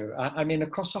much so. I mean,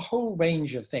 across a whole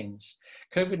range of things,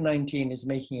 COVID-19 is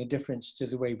making a difference to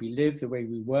the way we live, the way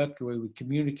we work, the way we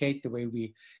communicate, the way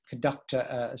we conduct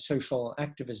social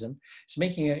activism. It's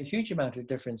making a huge amount of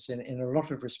difference in a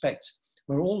lot of respects.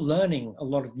 We're all learning a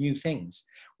lot of new things.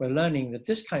 We're learning that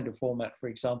this kind of format, for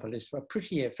example, is a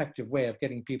pretty effective way of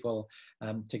getting people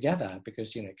together,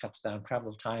 because it cuts down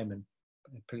travel time and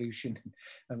pollution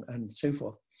and so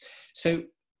forth. So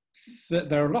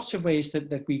there are lots of ways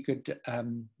that we could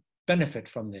benefit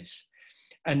from this.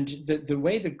 And the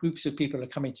way that groups of people are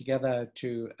coming together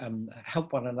to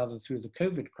help one another through the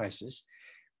COVID crisis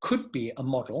could be a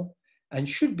model, and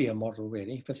should be a model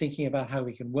really, for thinking about how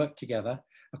we can work together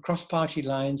across party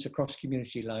lines, across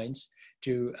community lines,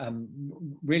 to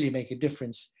really make a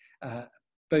difference,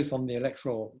 both on the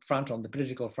electoral front, on the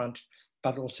political front,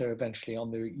 but also eventually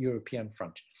on the European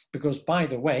front. Because, by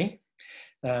the way,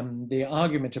 the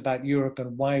argument about Europe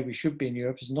and why we should be in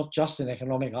Europe is not just an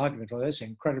economic argument, although it's an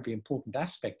incredibly important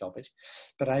aspect of it.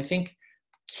 But I think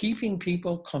keeping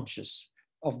people conscious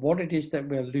of what it is that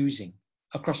we're losing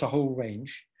across a whole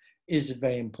range is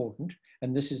very important.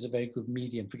 And this is a very good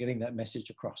medium for getting that message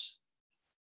across.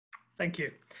 Thank you.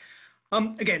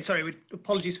 Again, sorry,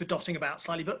 apologies for dotting about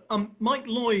slightly, but Mike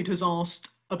Lloyd has asked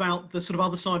about the sort of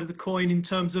other side of the coin in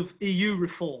terms of EU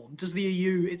reform. Does the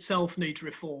EU itself need to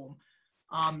reform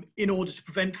in order to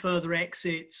prevent further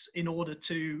exits, in order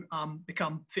to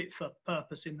become fit for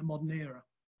purpose in the modern era?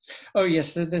 Oh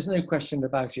yes, there's no question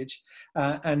about it.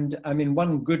 And I mean,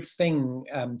 one good thing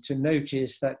to note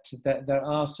is that there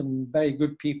are some very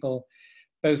good people,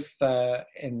 both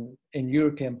in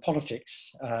European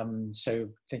politics, so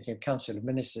thinking of Council of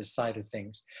Ministers side of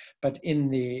things, but in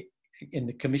the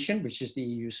Commission, which is the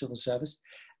EU Civil Service,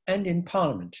 and in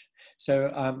Parliament.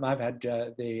 So I've had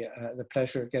the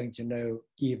pleasure of getting to know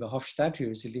Guy Verhofstadt,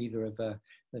 who is the leader of the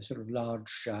sort of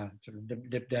large sort of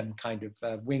Lib Dem kind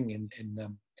of wing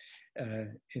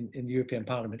in the European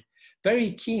Parliament,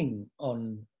 very keen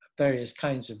on various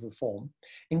kinds of reform,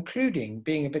 including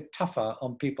being a bit tougher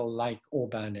on people like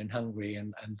Orban in Hungary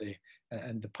and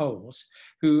the Poles,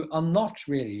 who are not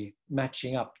really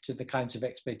matching up to the kinds of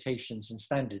expectations and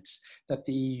standards that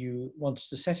the EU wants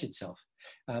to set itself.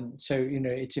 So,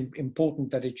 it's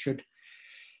important that it should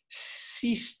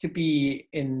cease to be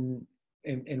in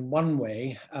one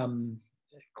way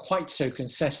quite so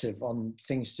concessive on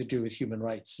things to do with human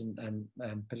rights and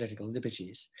political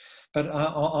liberties. But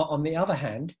on the other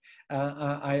hand,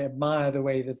 I admire the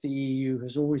way that the EU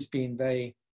has always been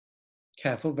very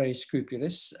careful, very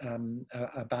scrupulous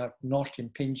about not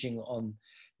impinging on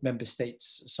member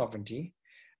states' sovereignty,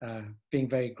 being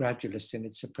very gradualist in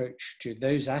its approach to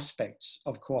those aspects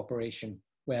of cooperation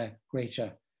where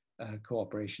greater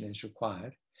cooperation is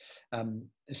required,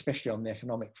 especially on the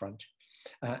economic front.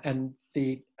 And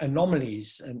the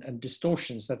anomalies and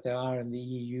distortions that there are in the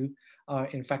EU are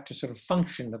in fact a sort of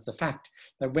function of the fact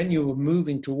that when you are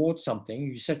moving towards something,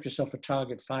 you set yourself a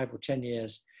target 5 or 10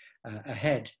 years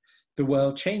ahead, the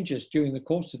world changes during the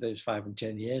course of those 5 and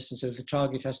 10 years, and so the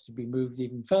target has to be moved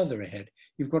even further ahead.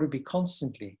 You've got to be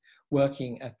constantly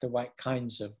working at the right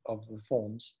kinds of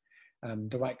reforms,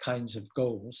 the right kinds of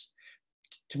goals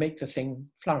to make the thing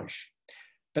flourish.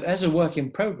 But as a work in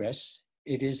progress,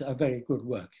 it is a very good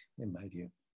work, in my view.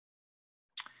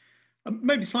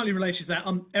 Maybe slightly related to that,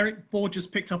 Eric Borges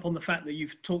picked up on the fact that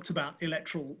you've talked about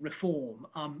electoral reform,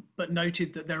 but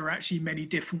noted that there are actually many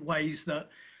different ways that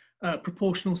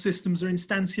proportional systems are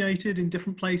instantiated in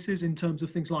different places in terms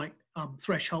of things like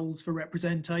thresholds for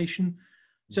representation.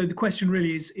 So the question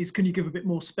really is can you give a bit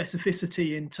more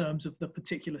specificity in terms of the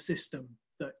particular system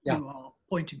that you are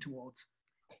pointing towards?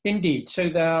 Indeed. So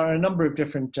there are a number of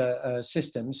different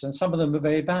systems, and some of them are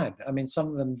very bad. I mean, some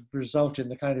of them result in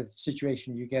the kind of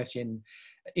situation you get in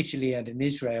Italy and in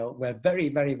Israel, where very,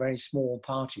 very, very small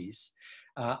parties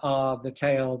are the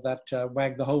tail that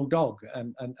wag the whole dog,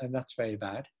 and that's very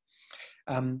bad.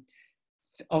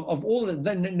 Of all,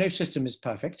 no system is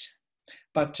perfect,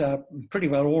 but pretty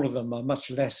well all of them are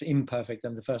much less imperfect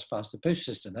than the first past the post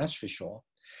system, that's for sure.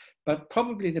 But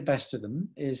probably the best of them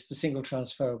is the single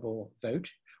transferable vote.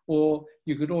 Or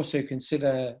you could also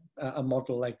consider a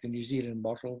model like the New Zealand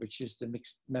model, which is the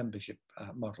mixed membership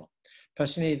model.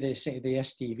 Personally, the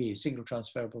STV, single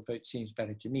transferable vote, seems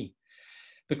better to me.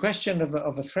 The question of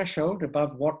a threshold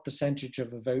above what percentage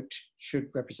of a vote should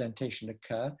representation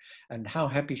occur, and how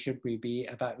happy should we be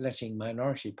about letting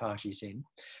minority parties in?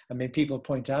 I mean, people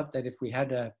point out that if we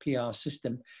had a PR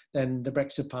system, then the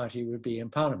Brexit Party would be in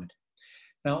Parliament.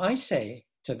 Now, I say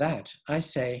to that,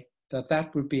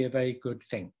 that would be a very good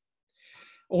thing.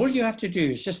 All you have to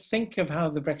do is just think of how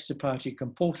the Brexit Party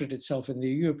comported itself in the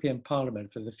European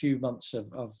Parliament for the few months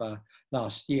of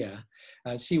last year,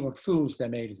 see what fools they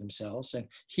made of themselves, and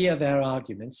hear their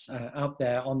arguments out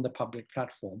there on the public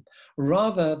platform,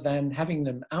 rather than having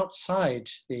them outside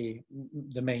the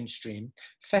mainstream,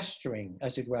 festering,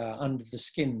 as it were, under the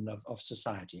skin of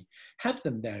society. Have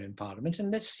them there in Parliament,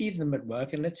 and let's see them at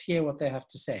work, and let's hear what they have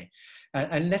to say.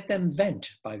 And let them vent,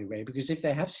 by the way, because if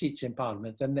they have seats in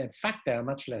Parliament, then in fact they are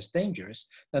much less dangerous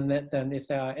than if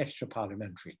they are extra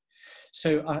parliamentary.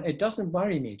 So it doesn't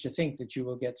worry me to think that you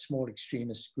will get small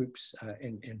extremist groups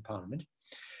in Parliament.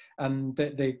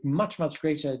 The much, much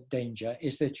greater danger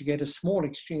is that you get a small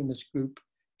extremist group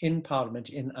in Parliament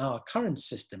in our current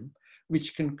system,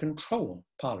 which can control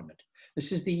Parliament.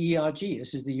 This is the ERG,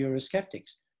 this is the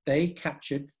Eurosceptics. They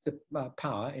captured the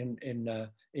power in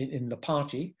the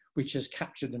party, which has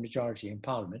captured the majority in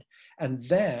Parliament, and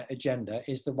their agenda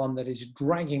is the one that is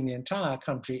dragging the entire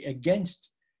country against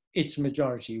its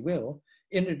majority will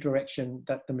in a direction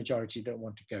that the majority don't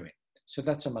want to go in. So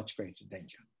that's a much greater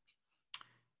danger.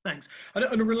 Thanks.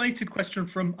 And a related question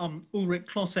from Ulrich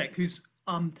Klosek, who's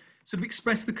sort of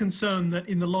expressed the concern that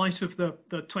in the light of the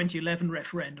 2011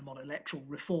 referendum on electoral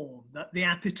reform, that the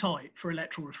appetite for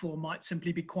electoral reform might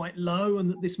simply be quite low, and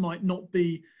that this might not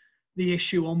be the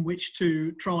issue on which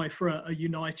to try for a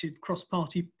united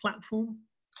cross-party platform?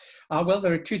 Well,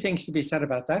 there are two things to be said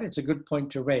about that. It's a good point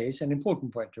to raise, an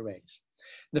important point to raise.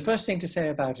 The first thing to say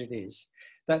about it is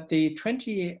that the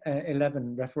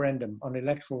 2011 referendum on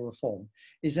electoral reform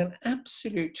is an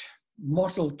absolute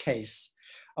model case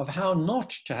of how not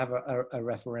to have a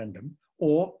referendum,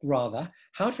 or rather,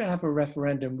 how to have a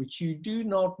referendum which you do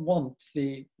not want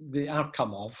the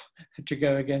outcome of to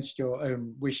go against your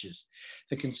own wishes.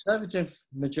 The conservative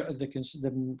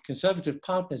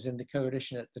partners in the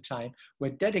coalition at the time were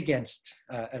dead against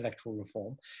electoral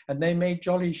reform, and they made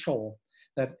jolly sure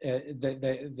that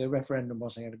the referendum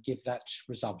wasn't going to give that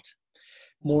result.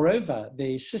 Moreover,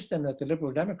 the system that the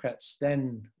Liberal Democrats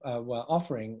then were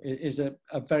offering is a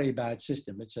very bad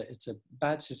system. It's a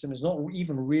bad system. It's not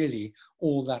even really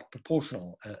all that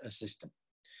proportional a system.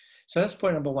 So that's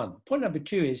point number one. Point number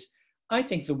two is, I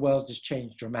think the world has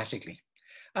changed dramatically.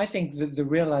 I think that the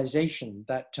realization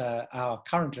that our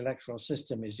current electoral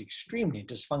system is extremely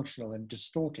dysfunctional and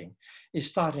distorting is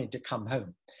starting to come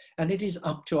home. And it is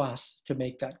up to us to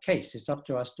make that case. It's up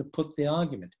to us to put the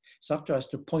argument. It's up to us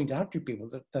to point out to people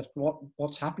that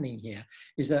what's happening here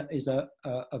is a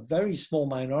very small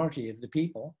minority of the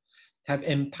people have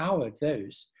empowered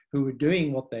those who are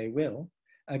doing what they will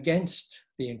against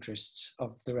the interests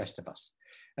of the rest of us.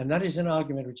 And that is an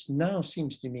argument which now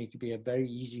seems to me to be a very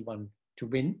easy one to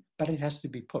win, but it has to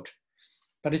be put.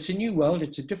 But it's a new world,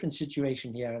 it's a different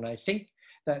situation here, and I think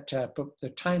that the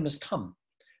time has come.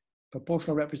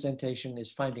 Proportional representation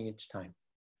is finding its time.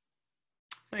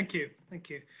 Thank you, thank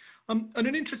you. And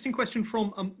an interesting question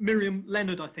from Miriam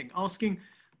Leonard, I think, asking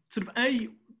sort of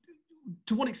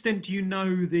to what extent do you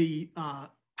know the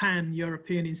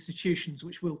pan-European institutions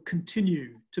which will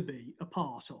continue to be a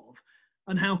part of,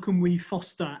 and how can we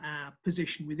foster our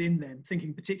position within them,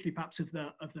 thinking particularly perhaps of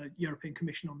the European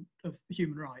Commission of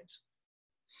Human Rights?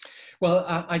 Well,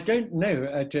 I don't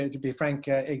know, to be frank,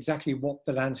 exactly what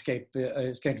the landscape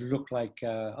is going to look like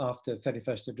after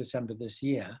 31st of December this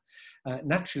year.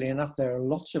 Naturally enough, there are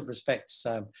lots of respects,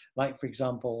 like, for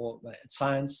example,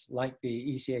 science, like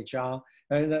the ECHR,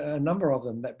 and a number of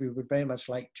them that we would very much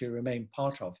like to remain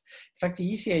part of. In fact,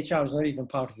 the ECHR is not even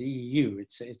part of the EU.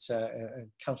 It's a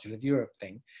Council of Europe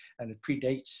thing, and it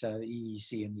predates the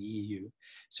EEC and the EU.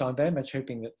 So I'm very much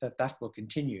hoping that will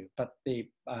continue. But the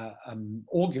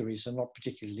auguries are not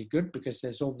particularly good, because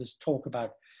there's all this talk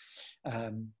about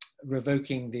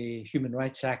revoking the Human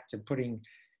Rights Act and putting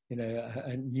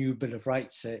a new Bill of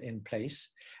Rights in place.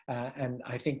 And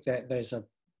I think that there's a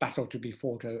battle to be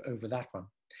fought over that one.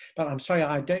 But I'm sorry,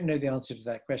 I don't know the answer to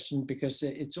that question, because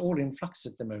it's all in flux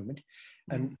at the moment.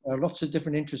 And there are lots of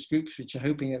different interest groups which are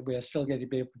hoping that we're still going to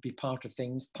be able to be part of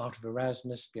things, part of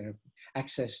Erasmus,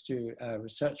 access to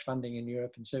research funding in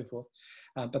Europe and so forth.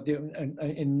 But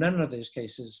in none of those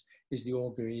cases is the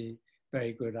augury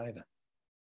very good either.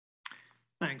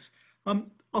 Thanks.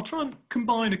 I'll try and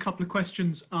combine a couple of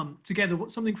questions together.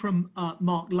 Something from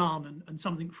Mark Lahn and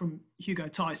something from Hugo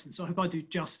Tyson. So I hope I do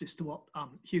justice to what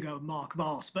Hugo and Mark have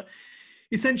asked. But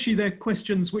essentially, they're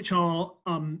questions which are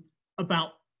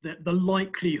about the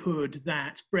likelihood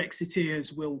that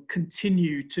Brexiteers will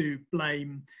continue to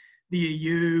blame the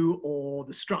EU or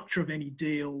the structure of any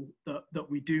deal that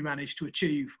we do manage to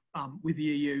achieve with the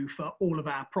EU for all of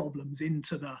our problems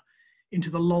into the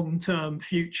long-term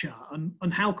future,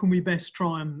 and how can we best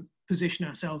try and position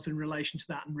ourselves in relation to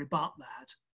that and rebut that?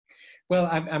 Well,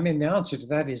 I mean, the answer to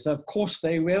that is, of course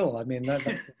they will. I mean,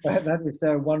 that is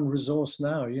their one resource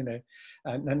now,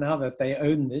 and now that they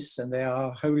own this and they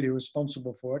are wholly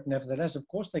responsible for it. Nevertheless, of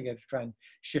course, they're going to try and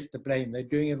shift the blame. They're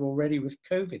doing it already with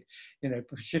COVID,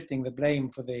 shifting the blame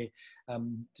for the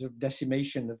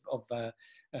decimation of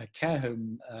care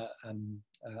home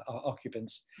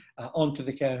occupants onto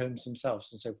the care homes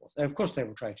themselves and so forth. Of course, they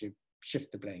will try to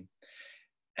shift the blame.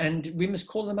 And we must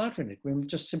call them out on it. We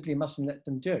just simply mustn't let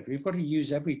them do it. We've got to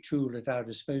use every tool at our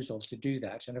disposal to do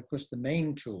that. And of course, the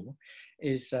main tool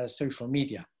is social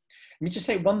media. Let me just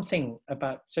say one thing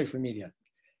about social media.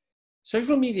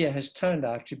 Social media has turned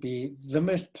out to be the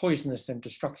most poisonous and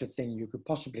destructive thing you could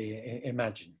possibly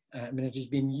imagine. I mean, it has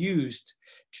been used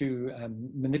to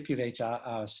manipulate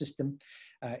our system.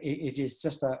 It is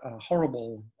just a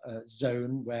horrible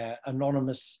zone where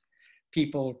anonymous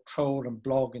people troll and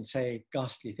blog and say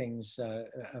ghastly things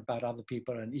about other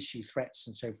people and issue threats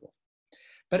and so forth.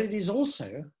 But it is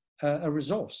also a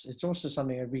resource. It's also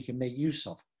something that we can make use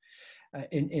of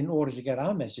in order to get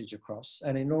our message across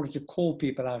and in order to call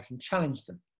people out and challenge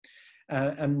them.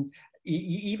 And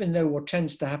even though what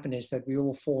tends to happen is that we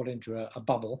all fall into a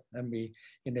bubble and we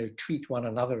tweet one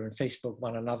another and Facebook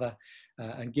one another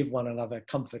and give one another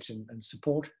comfort and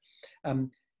support,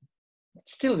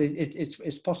 still,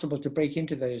 it's possible to break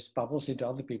into those bubbles, into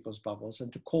other people's bubbles,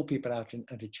 and to call people out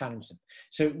and to challenge them.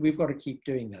 So we've got to keep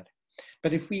doing that.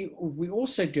 But if we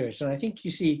also do it, and I think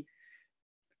you see,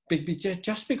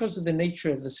 just because of the nature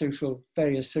of the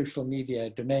various social media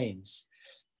domains,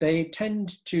 they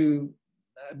tend to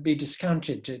be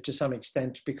discounted to some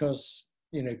extent because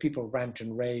people rant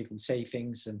and rave and say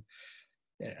things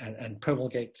and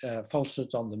promulgate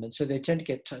falsehoods on them, and so they tend to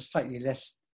get slightly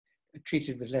less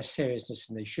treated with less seriousness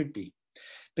than they should be.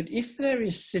 But if there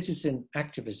is citizen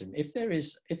activism, if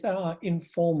there are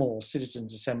informal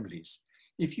citizens' assemblies,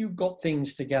 if you got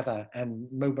things together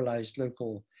and mobilized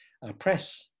local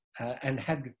press and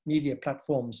had media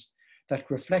platforms that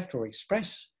reflect or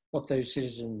express what those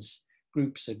citizens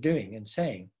groups are doing and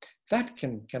saying, that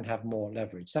can have more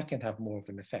leverage, that can have more of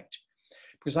an effect.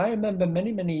 Because I remember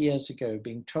many, many years ago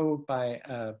being told by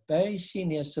a very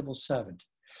senior civil servant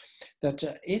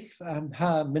that if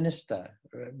her minister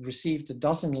received a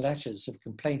dozen letters of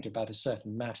complaint about a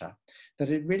certain matter, that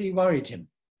it really worried him,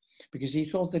 because he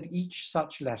thought that each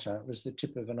such letter was the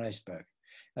tip of an iceberg,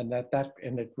 and that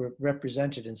it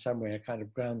represented in some way a kind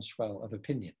of groundswell of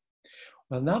opinion.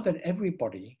 Well, now that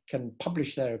everybody can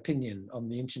publish their opinion on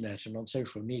the internet and on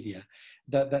social media,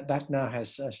 that now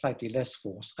has slightly less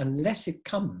force, unless it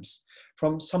comes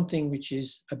from something which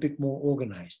is a bit more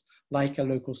organized, like a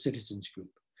local citizens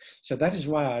group. So that is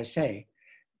why I say,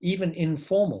 even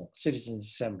informal citizens'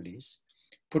 assemblies,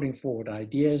 putting forward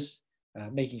ideas,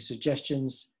 making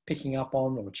suggestions, picking up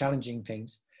on or challenging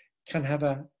things, can have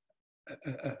a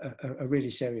really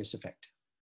serious effect.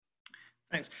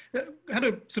 Thanks. I had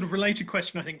a sort of related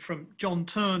question, I think, from John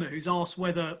Turner, who's asked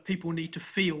whether people need to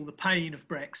feel the pain of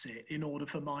Brexit in order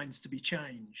for minds to be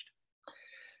changed.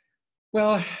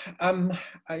 Well,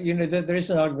 you know, there is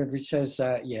an argument which says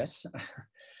yes.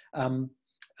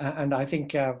 And I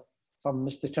think from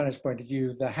Mr. Turner's point of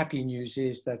view, the happy news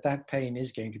is that that pain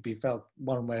is going to be felt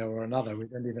one way or another. We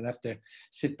don't even have to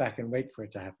sit back and wait for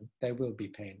it to happen. There will be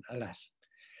pain, alas.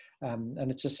 And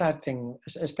it's a sad thing,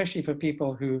 especially for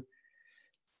people who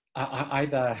are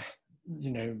either,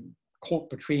 you know, caught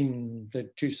between the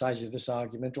two sides of this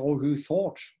argument, or who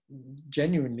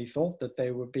genuinely thought that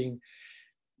they were being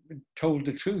told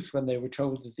the truth when they were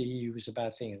told that the EU was a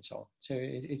bad thing and so on. So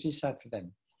it is sad for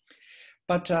them.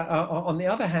 But on the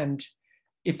other hand,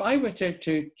 if I were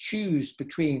to choose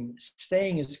between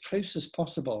staying as close as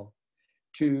possible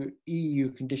to EU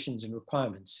conditions and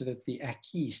requirements so that the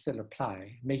acquis still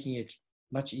apply, making it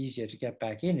much easier to get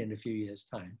back in a few years'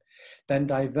 time, than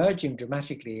diverging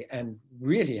dramatically and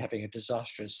really having a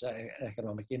disastrous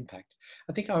economic impact,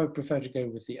 I think I would prefer to go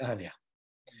with the earlier.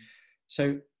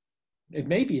 So it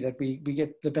may be that we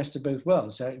get the best of both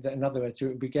worlds. In other words,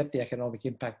 we get the economic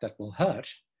impact that will hurt,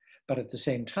 but at the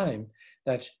same time,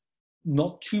 that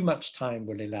not too much time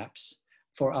will elapse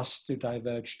for us to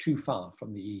diverge too far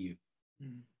from the EU.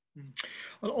 Mm.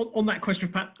 On that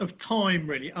question of time,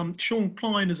 really, Sean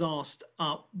Klein has asked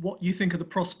what you think are the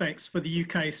prospects for the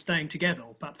UK staying together,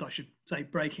 or perhaps I should say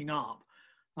breaking up,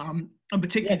 and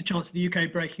particularly the chance of the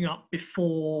UK breaking up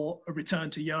before a return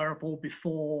to Europe or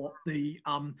before the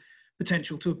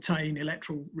potential to obtain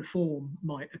electoral reform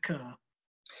might occur.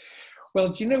 Well,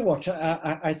 do you know what?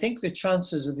 I think the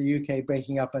chances of the UK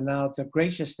breaking up are now the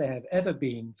greatest they have ever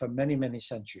been for many, many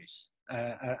centuries.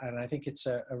 And I think it's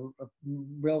a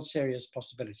real serious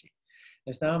possibility.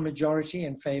 There's now a majority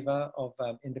in favour of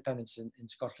independence in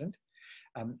Scotland,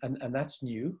 and that's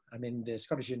new. I mean, the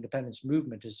Scottish independence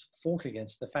movement has fought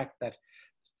against the fact that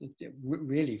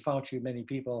really far too many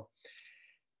people,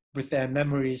 with their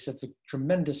memories of the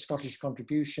tremendous Scottish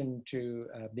contribution to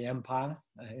the empire,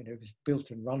 you know, it was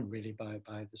built and run really by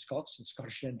the Scots and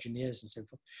Scottish engineers and so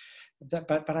forth.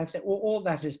 But I think all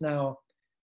that is now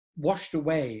washed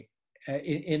away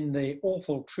in the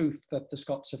awful truth that the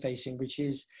Scots are facing, which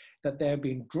is that they're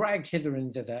being dragged hither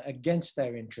and thither against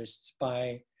their interests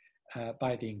by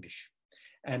the English.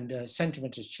 And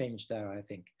sentiment has changed there, I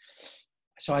think.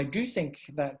 So I do think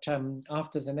that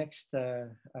after the next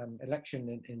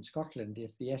election in Scotland,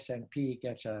 if the SNP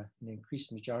get an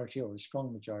increased majority or a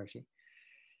strong majority,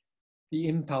 the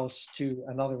impulse to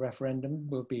another referendum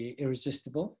will be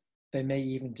irresistible. They may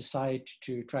even decide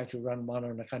to try to run one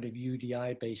on a kind of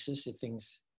UDI basis if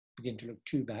things begin to look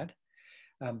too bad.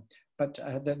 But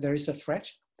there is a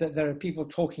threat that there are people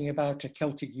talking about a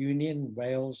Celtic union,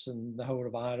 Wales and the whole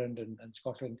of Ireland and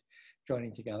Scotland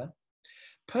joining together.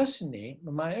 Personally,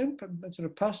 my own sort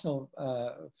of personal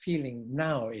feeling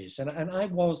now is, and I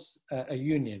was a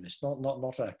unionist,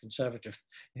 not a conservative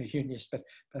unionist,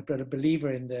 but a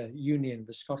believer in the union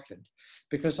with Scotland,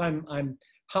 because I'm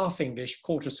half English,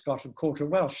 quarter Scot and quarter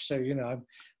Welsh, so you know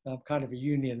I'm kind of a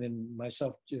union in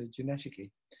myself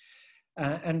genetically.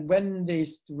 And when the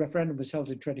referendum was held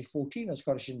in 2014 on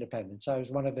Scottish independence, I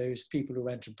was one of those people who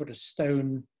went to put a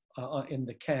stone in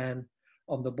the cairn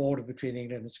on the border between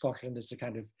England and Scotland as a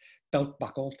kind of belt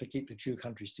buckle to keep the two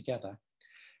countries together.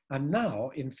 I'm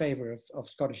now in favour of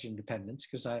Scottish independence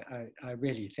because I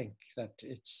really think that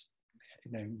it's,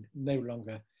 you know, no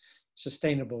longer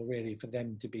sustainable really for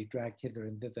them to be dragged hither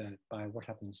and thither by what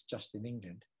happens just in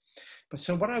England. But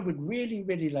so what I would really,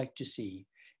 really like to see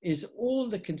is all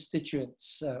the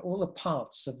constituents, all the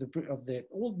parts of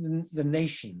all the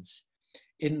nations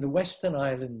in the Western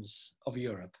Islands of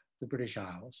Europe the British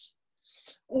Isles,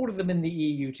 all of them in the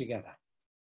EU together.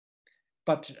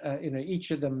 But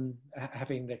each of them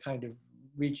having the kind of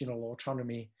regional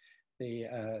autonomy,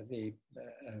 the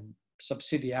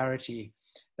subsidiarity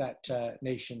that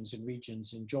nations and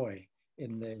regions enjoy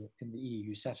in the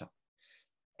EU setup.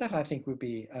 That I think would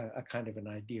be a kind of an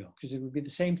ideal, because it would be the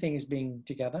same thing as being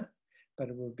together, but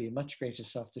it would be much greater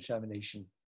self-determination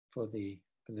for the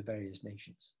various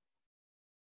nations.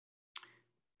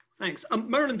 Thanks.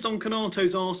 Marilyn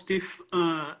Zoncanato's asked if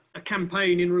a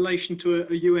campaign in relation to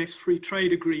a US free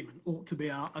trade agreement ought to be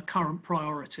a current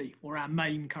priority, or our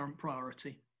main current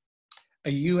priority. A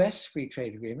US free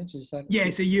trade agreement, is that?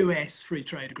 Yes, a US free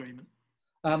trade agreement.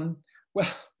 Well,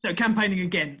 so campaigning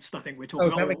against, I think we're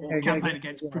talking, or campaign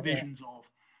against provisions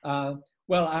of.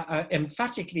 Well,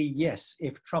 emphatically yes,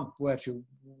 if Trump were to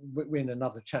win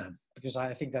another term, because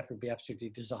I think that would be absolutely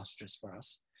disastrous for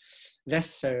us. Less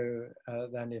so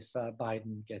than if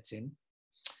Biden gets in.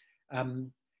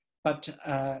 But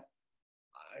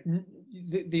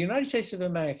the United States of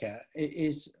America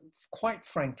is quite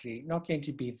frankly not going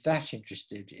to be that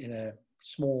interested in a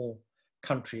small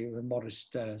country with a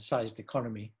modest sized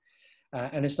economy.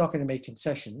 And it's not going to make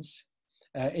concessions.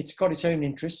 It's got its own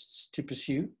interests to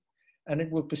pursue, and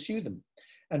it will pursue them.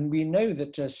 And we know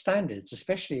that standards,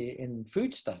 especially in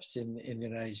foodstuffs in the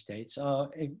United States, are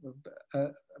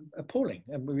appalling.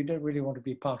 And we don't really want to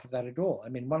be part of that at all. I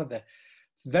mean, one of the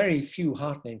very few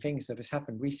heartening things that has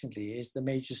happened recently is the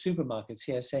major supermarkets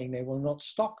here saying they will not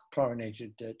stock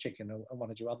chlorinated chicken or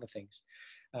one or two other things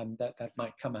that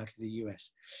might come out of the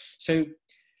US. So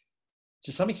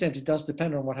to some extent, it does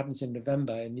depend on what happens in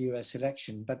November in the US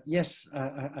election. But yes,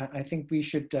 I think we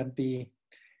should be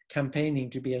campaigning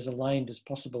to be as aligned as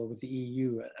possible with the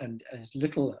EU and as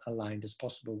little aligned as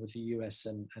possible with the US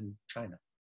and China.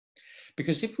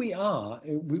 Because if we are,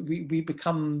 we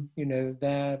become,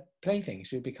 their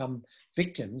playthings. We become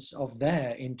victims of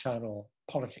their internal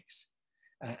politics.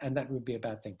 And that would be a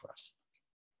bad thing for us.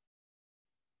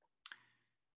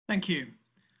 Thank you.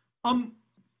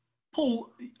 Paul,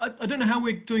 I don't know how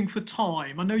we're doing for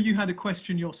time. I know you had a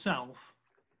question yourself.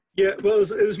 Yeah, well,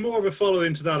 it was more of a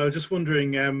follow-in to that. I was just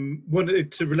wondering,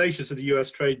 it's related to the US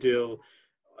trade deal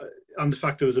and the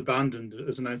fact it was abandoned. It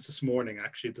was announced this morning,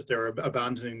 actually, that they're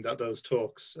abandoning those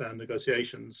talks and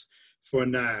negotiations for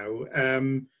now.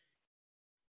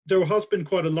 There has been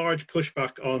quite a large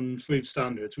pushback on food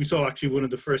standards. We saw actually one of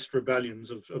the first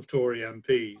rebellions of Tory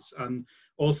MPs, and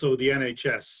also the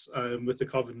NHS with the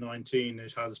COVID-19,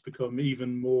 it has become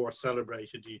even more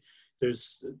celebrated.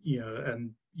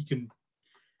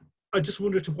 I just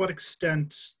wonder to what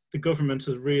extent the government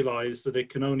has realised that it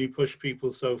can only push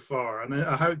people so far, and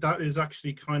how that is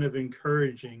actually kind of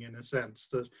encouraging in a sense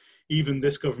that even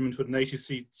this government with an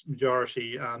 80-seat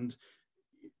majority and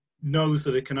knows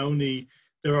that it can only,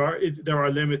 there are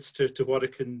limits to what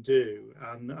it can do,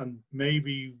 and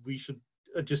maybe we should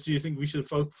do you think we should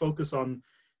focus on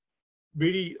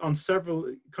really on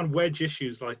several kind of wedge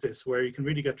issues like this where you can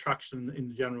really get traction in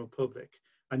the general public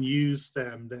and use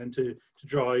them then to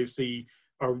drive to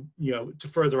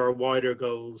further our wider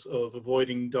goals of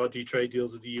avoiding dodgy trade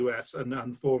deals with the US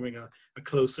and forming a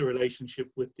closer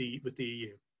relationship with the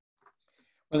EU?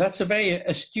 Well, that's a very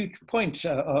astute point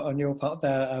on your part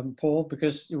there, Paul,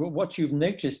 because what you've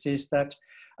noticed is that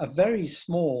a very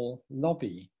small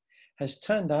lobby has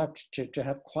turned out to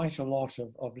have quite a lot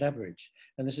of leverage.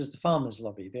 And this is the farmers'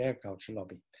 lobby, the agriculture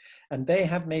lobby. And they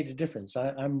have made a difference.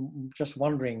 I'm just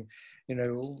wondering,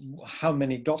 how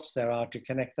many dots there are to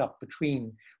connect up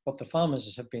between what the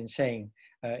farmers have been saying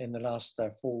in the last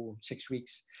 4-6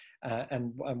 weeks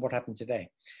and what happened today.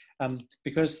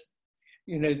 Because,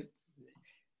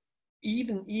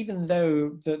 even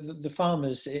though the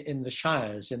farmers in the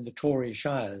shires, in the Tory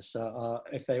shires,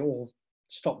 if they all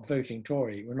stop voting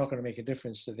Tory, we're not going to make a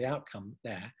difference to the outcome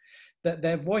there, that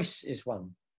their voice is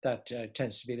one that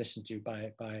tends to be listened to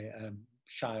by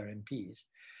shire MPs.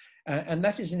 And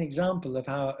that is an example of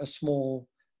how a small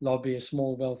lobby, a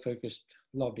small, well-focused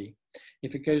lobby,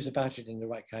 if it goes about it in the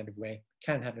right kind of way,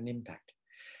 can have an impact.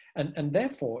 And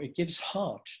therefore, it gives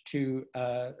heart to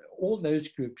all those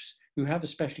groups who have a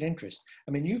special interest.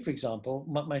 I mean, you, for example,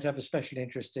 might have a special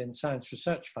interest in science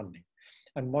research funding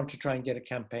and want to try and get a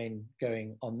campaign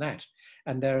going on that.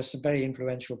 And there are some very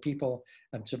influential people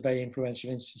and some very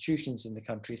influential institutions in the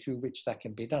country through which that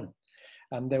can be done.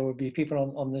 There will be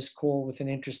people on this call with an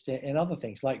interest in other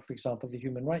things, like, for example, the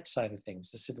human rights side of things,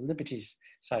 the civil liberties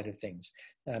side of things,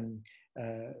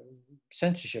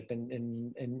 censorship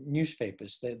in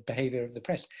newspapers, the behavior of the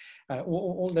press,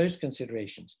 all those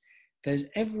considerations. There's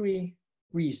every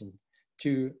reason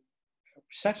to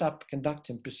set up, conduct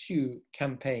and pursue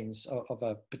campaigns of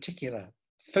a particular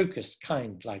focused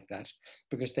kind like that,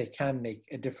 because they can make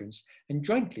a difference. And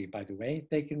jointly, by the way,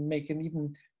 they can make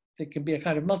there can be a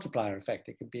kind of multiplier effect.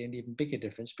 It can be an even bigger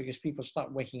difference, because people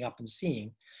start waking up and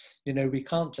seeing, we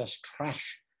can't just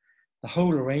trash the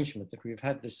whole arrangement that we've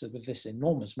had with this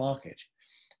enormous market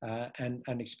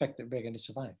and expect that we're going to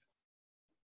survive.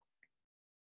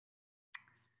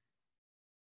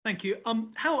 Thank you.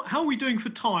 How are we doing for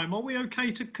time? Are we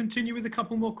okay to continue with a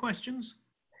couple more questions?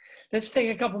 Let's take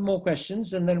a couple more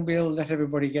questions, and then we'll let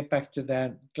everybody get back to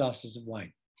their glasses of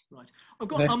wine. Right. I've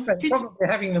got probably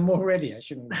having them already. I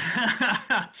shouldn't.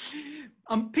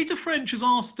 Peter French has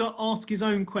asked to ask his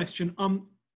own question.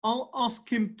 I'll ask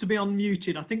him to be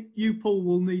unmuted. I think you, Paul,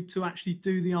 will need to actually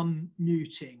do the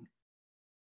unmuting.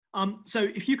 So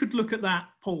if you could look at that,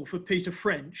 Paul, for Peter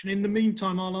French, and in the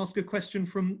meantime, I'll ask a question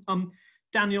from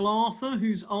Daniel Arthur,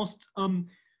 who's asked,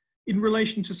 in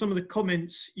relation to some of the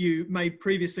comments you made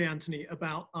previously, Anthony,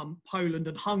 about Poland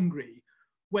and Hungary,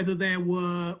 whether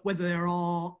there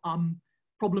are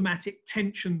problematic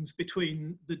tensions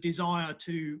between the desire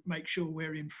to make sure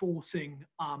we're enforcing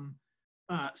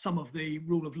some of the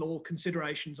rule of law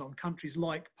considerations on countries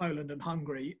like Poland and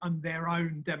Hungary and their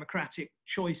own democratic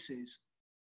choices.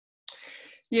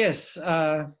 Yes.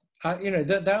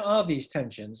 There are these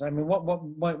tensions. I mean,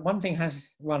 one thing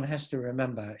one has to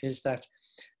remember is that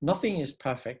nothing is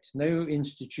perfect. No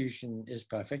institution is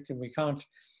perfect, and we can't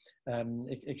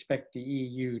expect the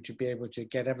EU to be able to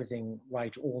get everything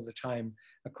right all the time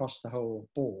across the whole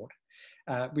board,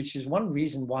 which is one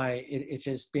reason why it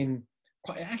has been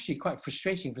quite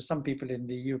frustrating for some people in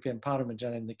the European Parliament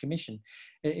and in the Commission.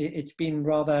 It's been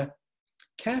rather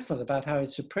careful about how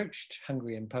it's approached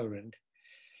Hungary and Poland.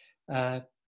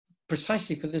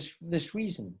 Precisely for this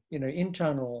reason,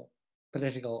 internal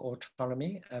political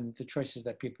autonomy and the choices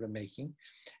that people are making,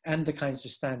 and the kinds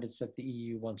of standards that the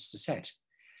EU wants to set.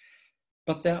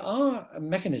 But there are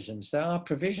mechanisms, there are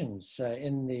provisions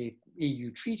in the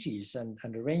EU treaties and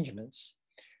arrangements,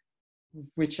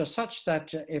 which are such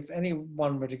that if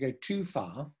anyone were to go too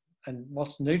far, and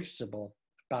what's noticeable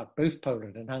about both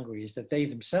Poland and Hungary is that they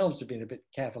themselves have been a bit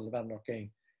careful about not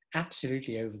going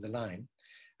absolutely over the line,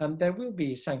 there will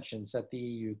be sanctions that the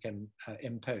EU can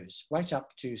impose, right up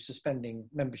to suspending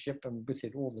membership, and with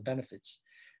it all the benefits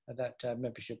that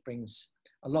membership brings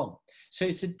along. So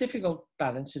it's a difficult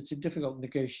balance, it's a difficult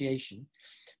negotiation.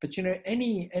 But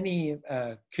any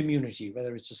community,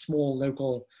 whether it's a small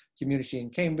local community in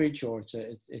Cambridge or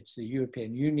it's the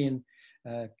European Union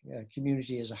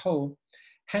community as a whole,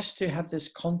 has to have this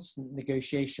constant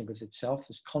negotiation with itself,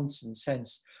 this constant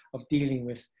sense of dealing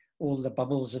with all the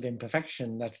bubbles of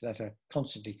imperfection that are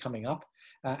constantly coming up.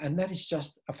 And that is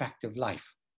just a fact of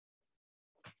life.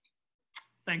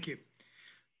 Thank you.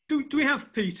 Do we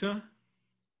have Peter?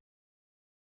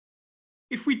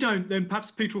 If we don't, then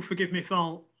perhaps Peter will forgive me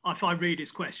if I read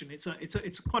his question.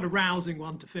 It's quite a rousing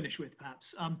one to finish with,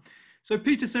 perhaps. So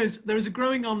Peter says, there is a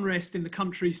growing unrest in the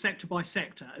country sector by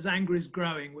sector as anger is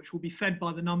growing, which will be fed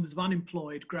by the numbers of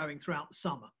unemployed growing throughout the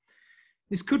summer.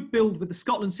 This could build with the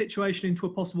Scotland situation into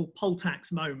a possible poll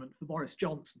tax moment for Boris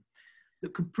Johnson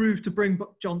that could prove to bring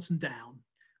Johnson down.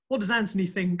 What does Anthony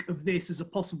think of this as a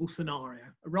possible scenario?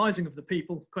 A rising of the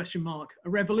people, question mark, a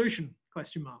revolution,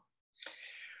 question mark.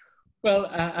 Well,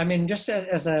 I mean, just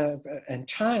as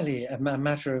entirely a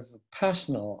matter of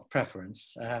personal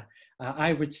preference,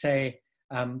 I would say,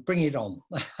 bring it on.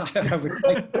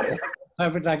 I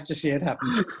would like to see it happen.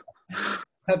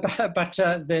 But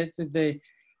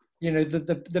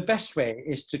the best way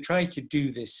is to try to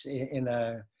do this in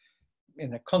a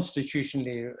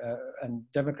constitutionally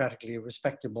and democratically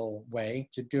respectable way,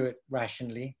 to do it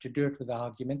rationally, to do it with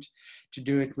argument, to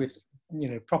do it with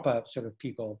proper sort of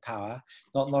people power,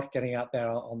 not getting out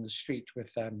there on the street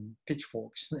with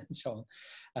pitchforks and so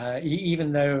on.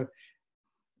 Even though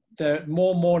there are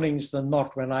more mornings than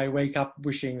not when I wake up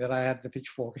wishing that I had the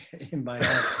pitchfork in my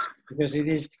hand, because it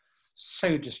is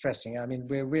so distressing. I mean,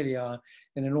 we really are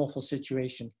in an awful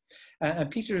situation.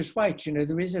 And Peter is right,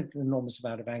 there is an enormous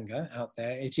amount of anger out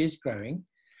there. It is growing.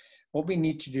 What we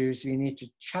need to do is we need to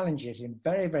challenge it in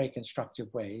very, very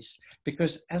constructive ways,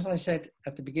 because as I said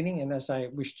at the beginning, and as I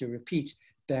wish to repeat,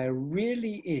 there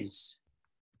really is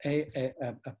a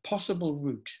possible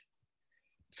route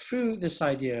through this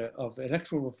idea of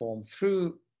electoral reform,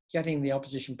 through getting the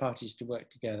opposition parties to work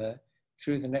together,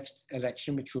 through the next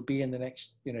election, which will be in the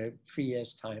next 3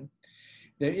 years' time.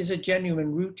 There is a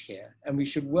genuine route here, and we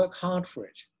should work hard for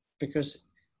it, because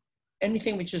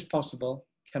anything which is possible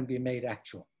can be made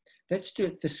actual. let's do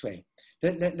it this way.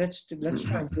 Let's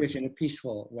try and do it in a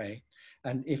peaceful way.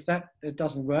 And if that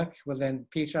doesn't work, well then,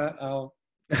 Peter, I'll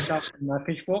sharpen my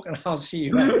pitchfork and I'll see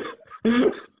you out.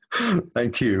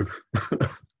 Thank you.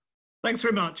 Thanks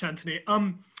very much, Anthony.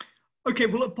 Okay,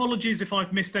 well, apologies if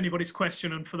I've missed anybody's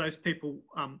question and for those people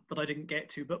that I didn't get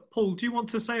to. But Paul, do you want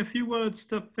to say a few words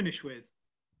to finish with?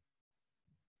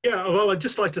 Yeah, well, I'd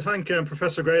just like to thank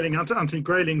Professor Grayling, Anthony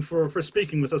Grayling, for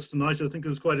speaking with us tonight. I think it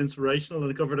was quite inspirational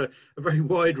and it covered a very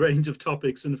wide range of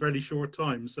topics in a fairly short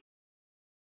time. So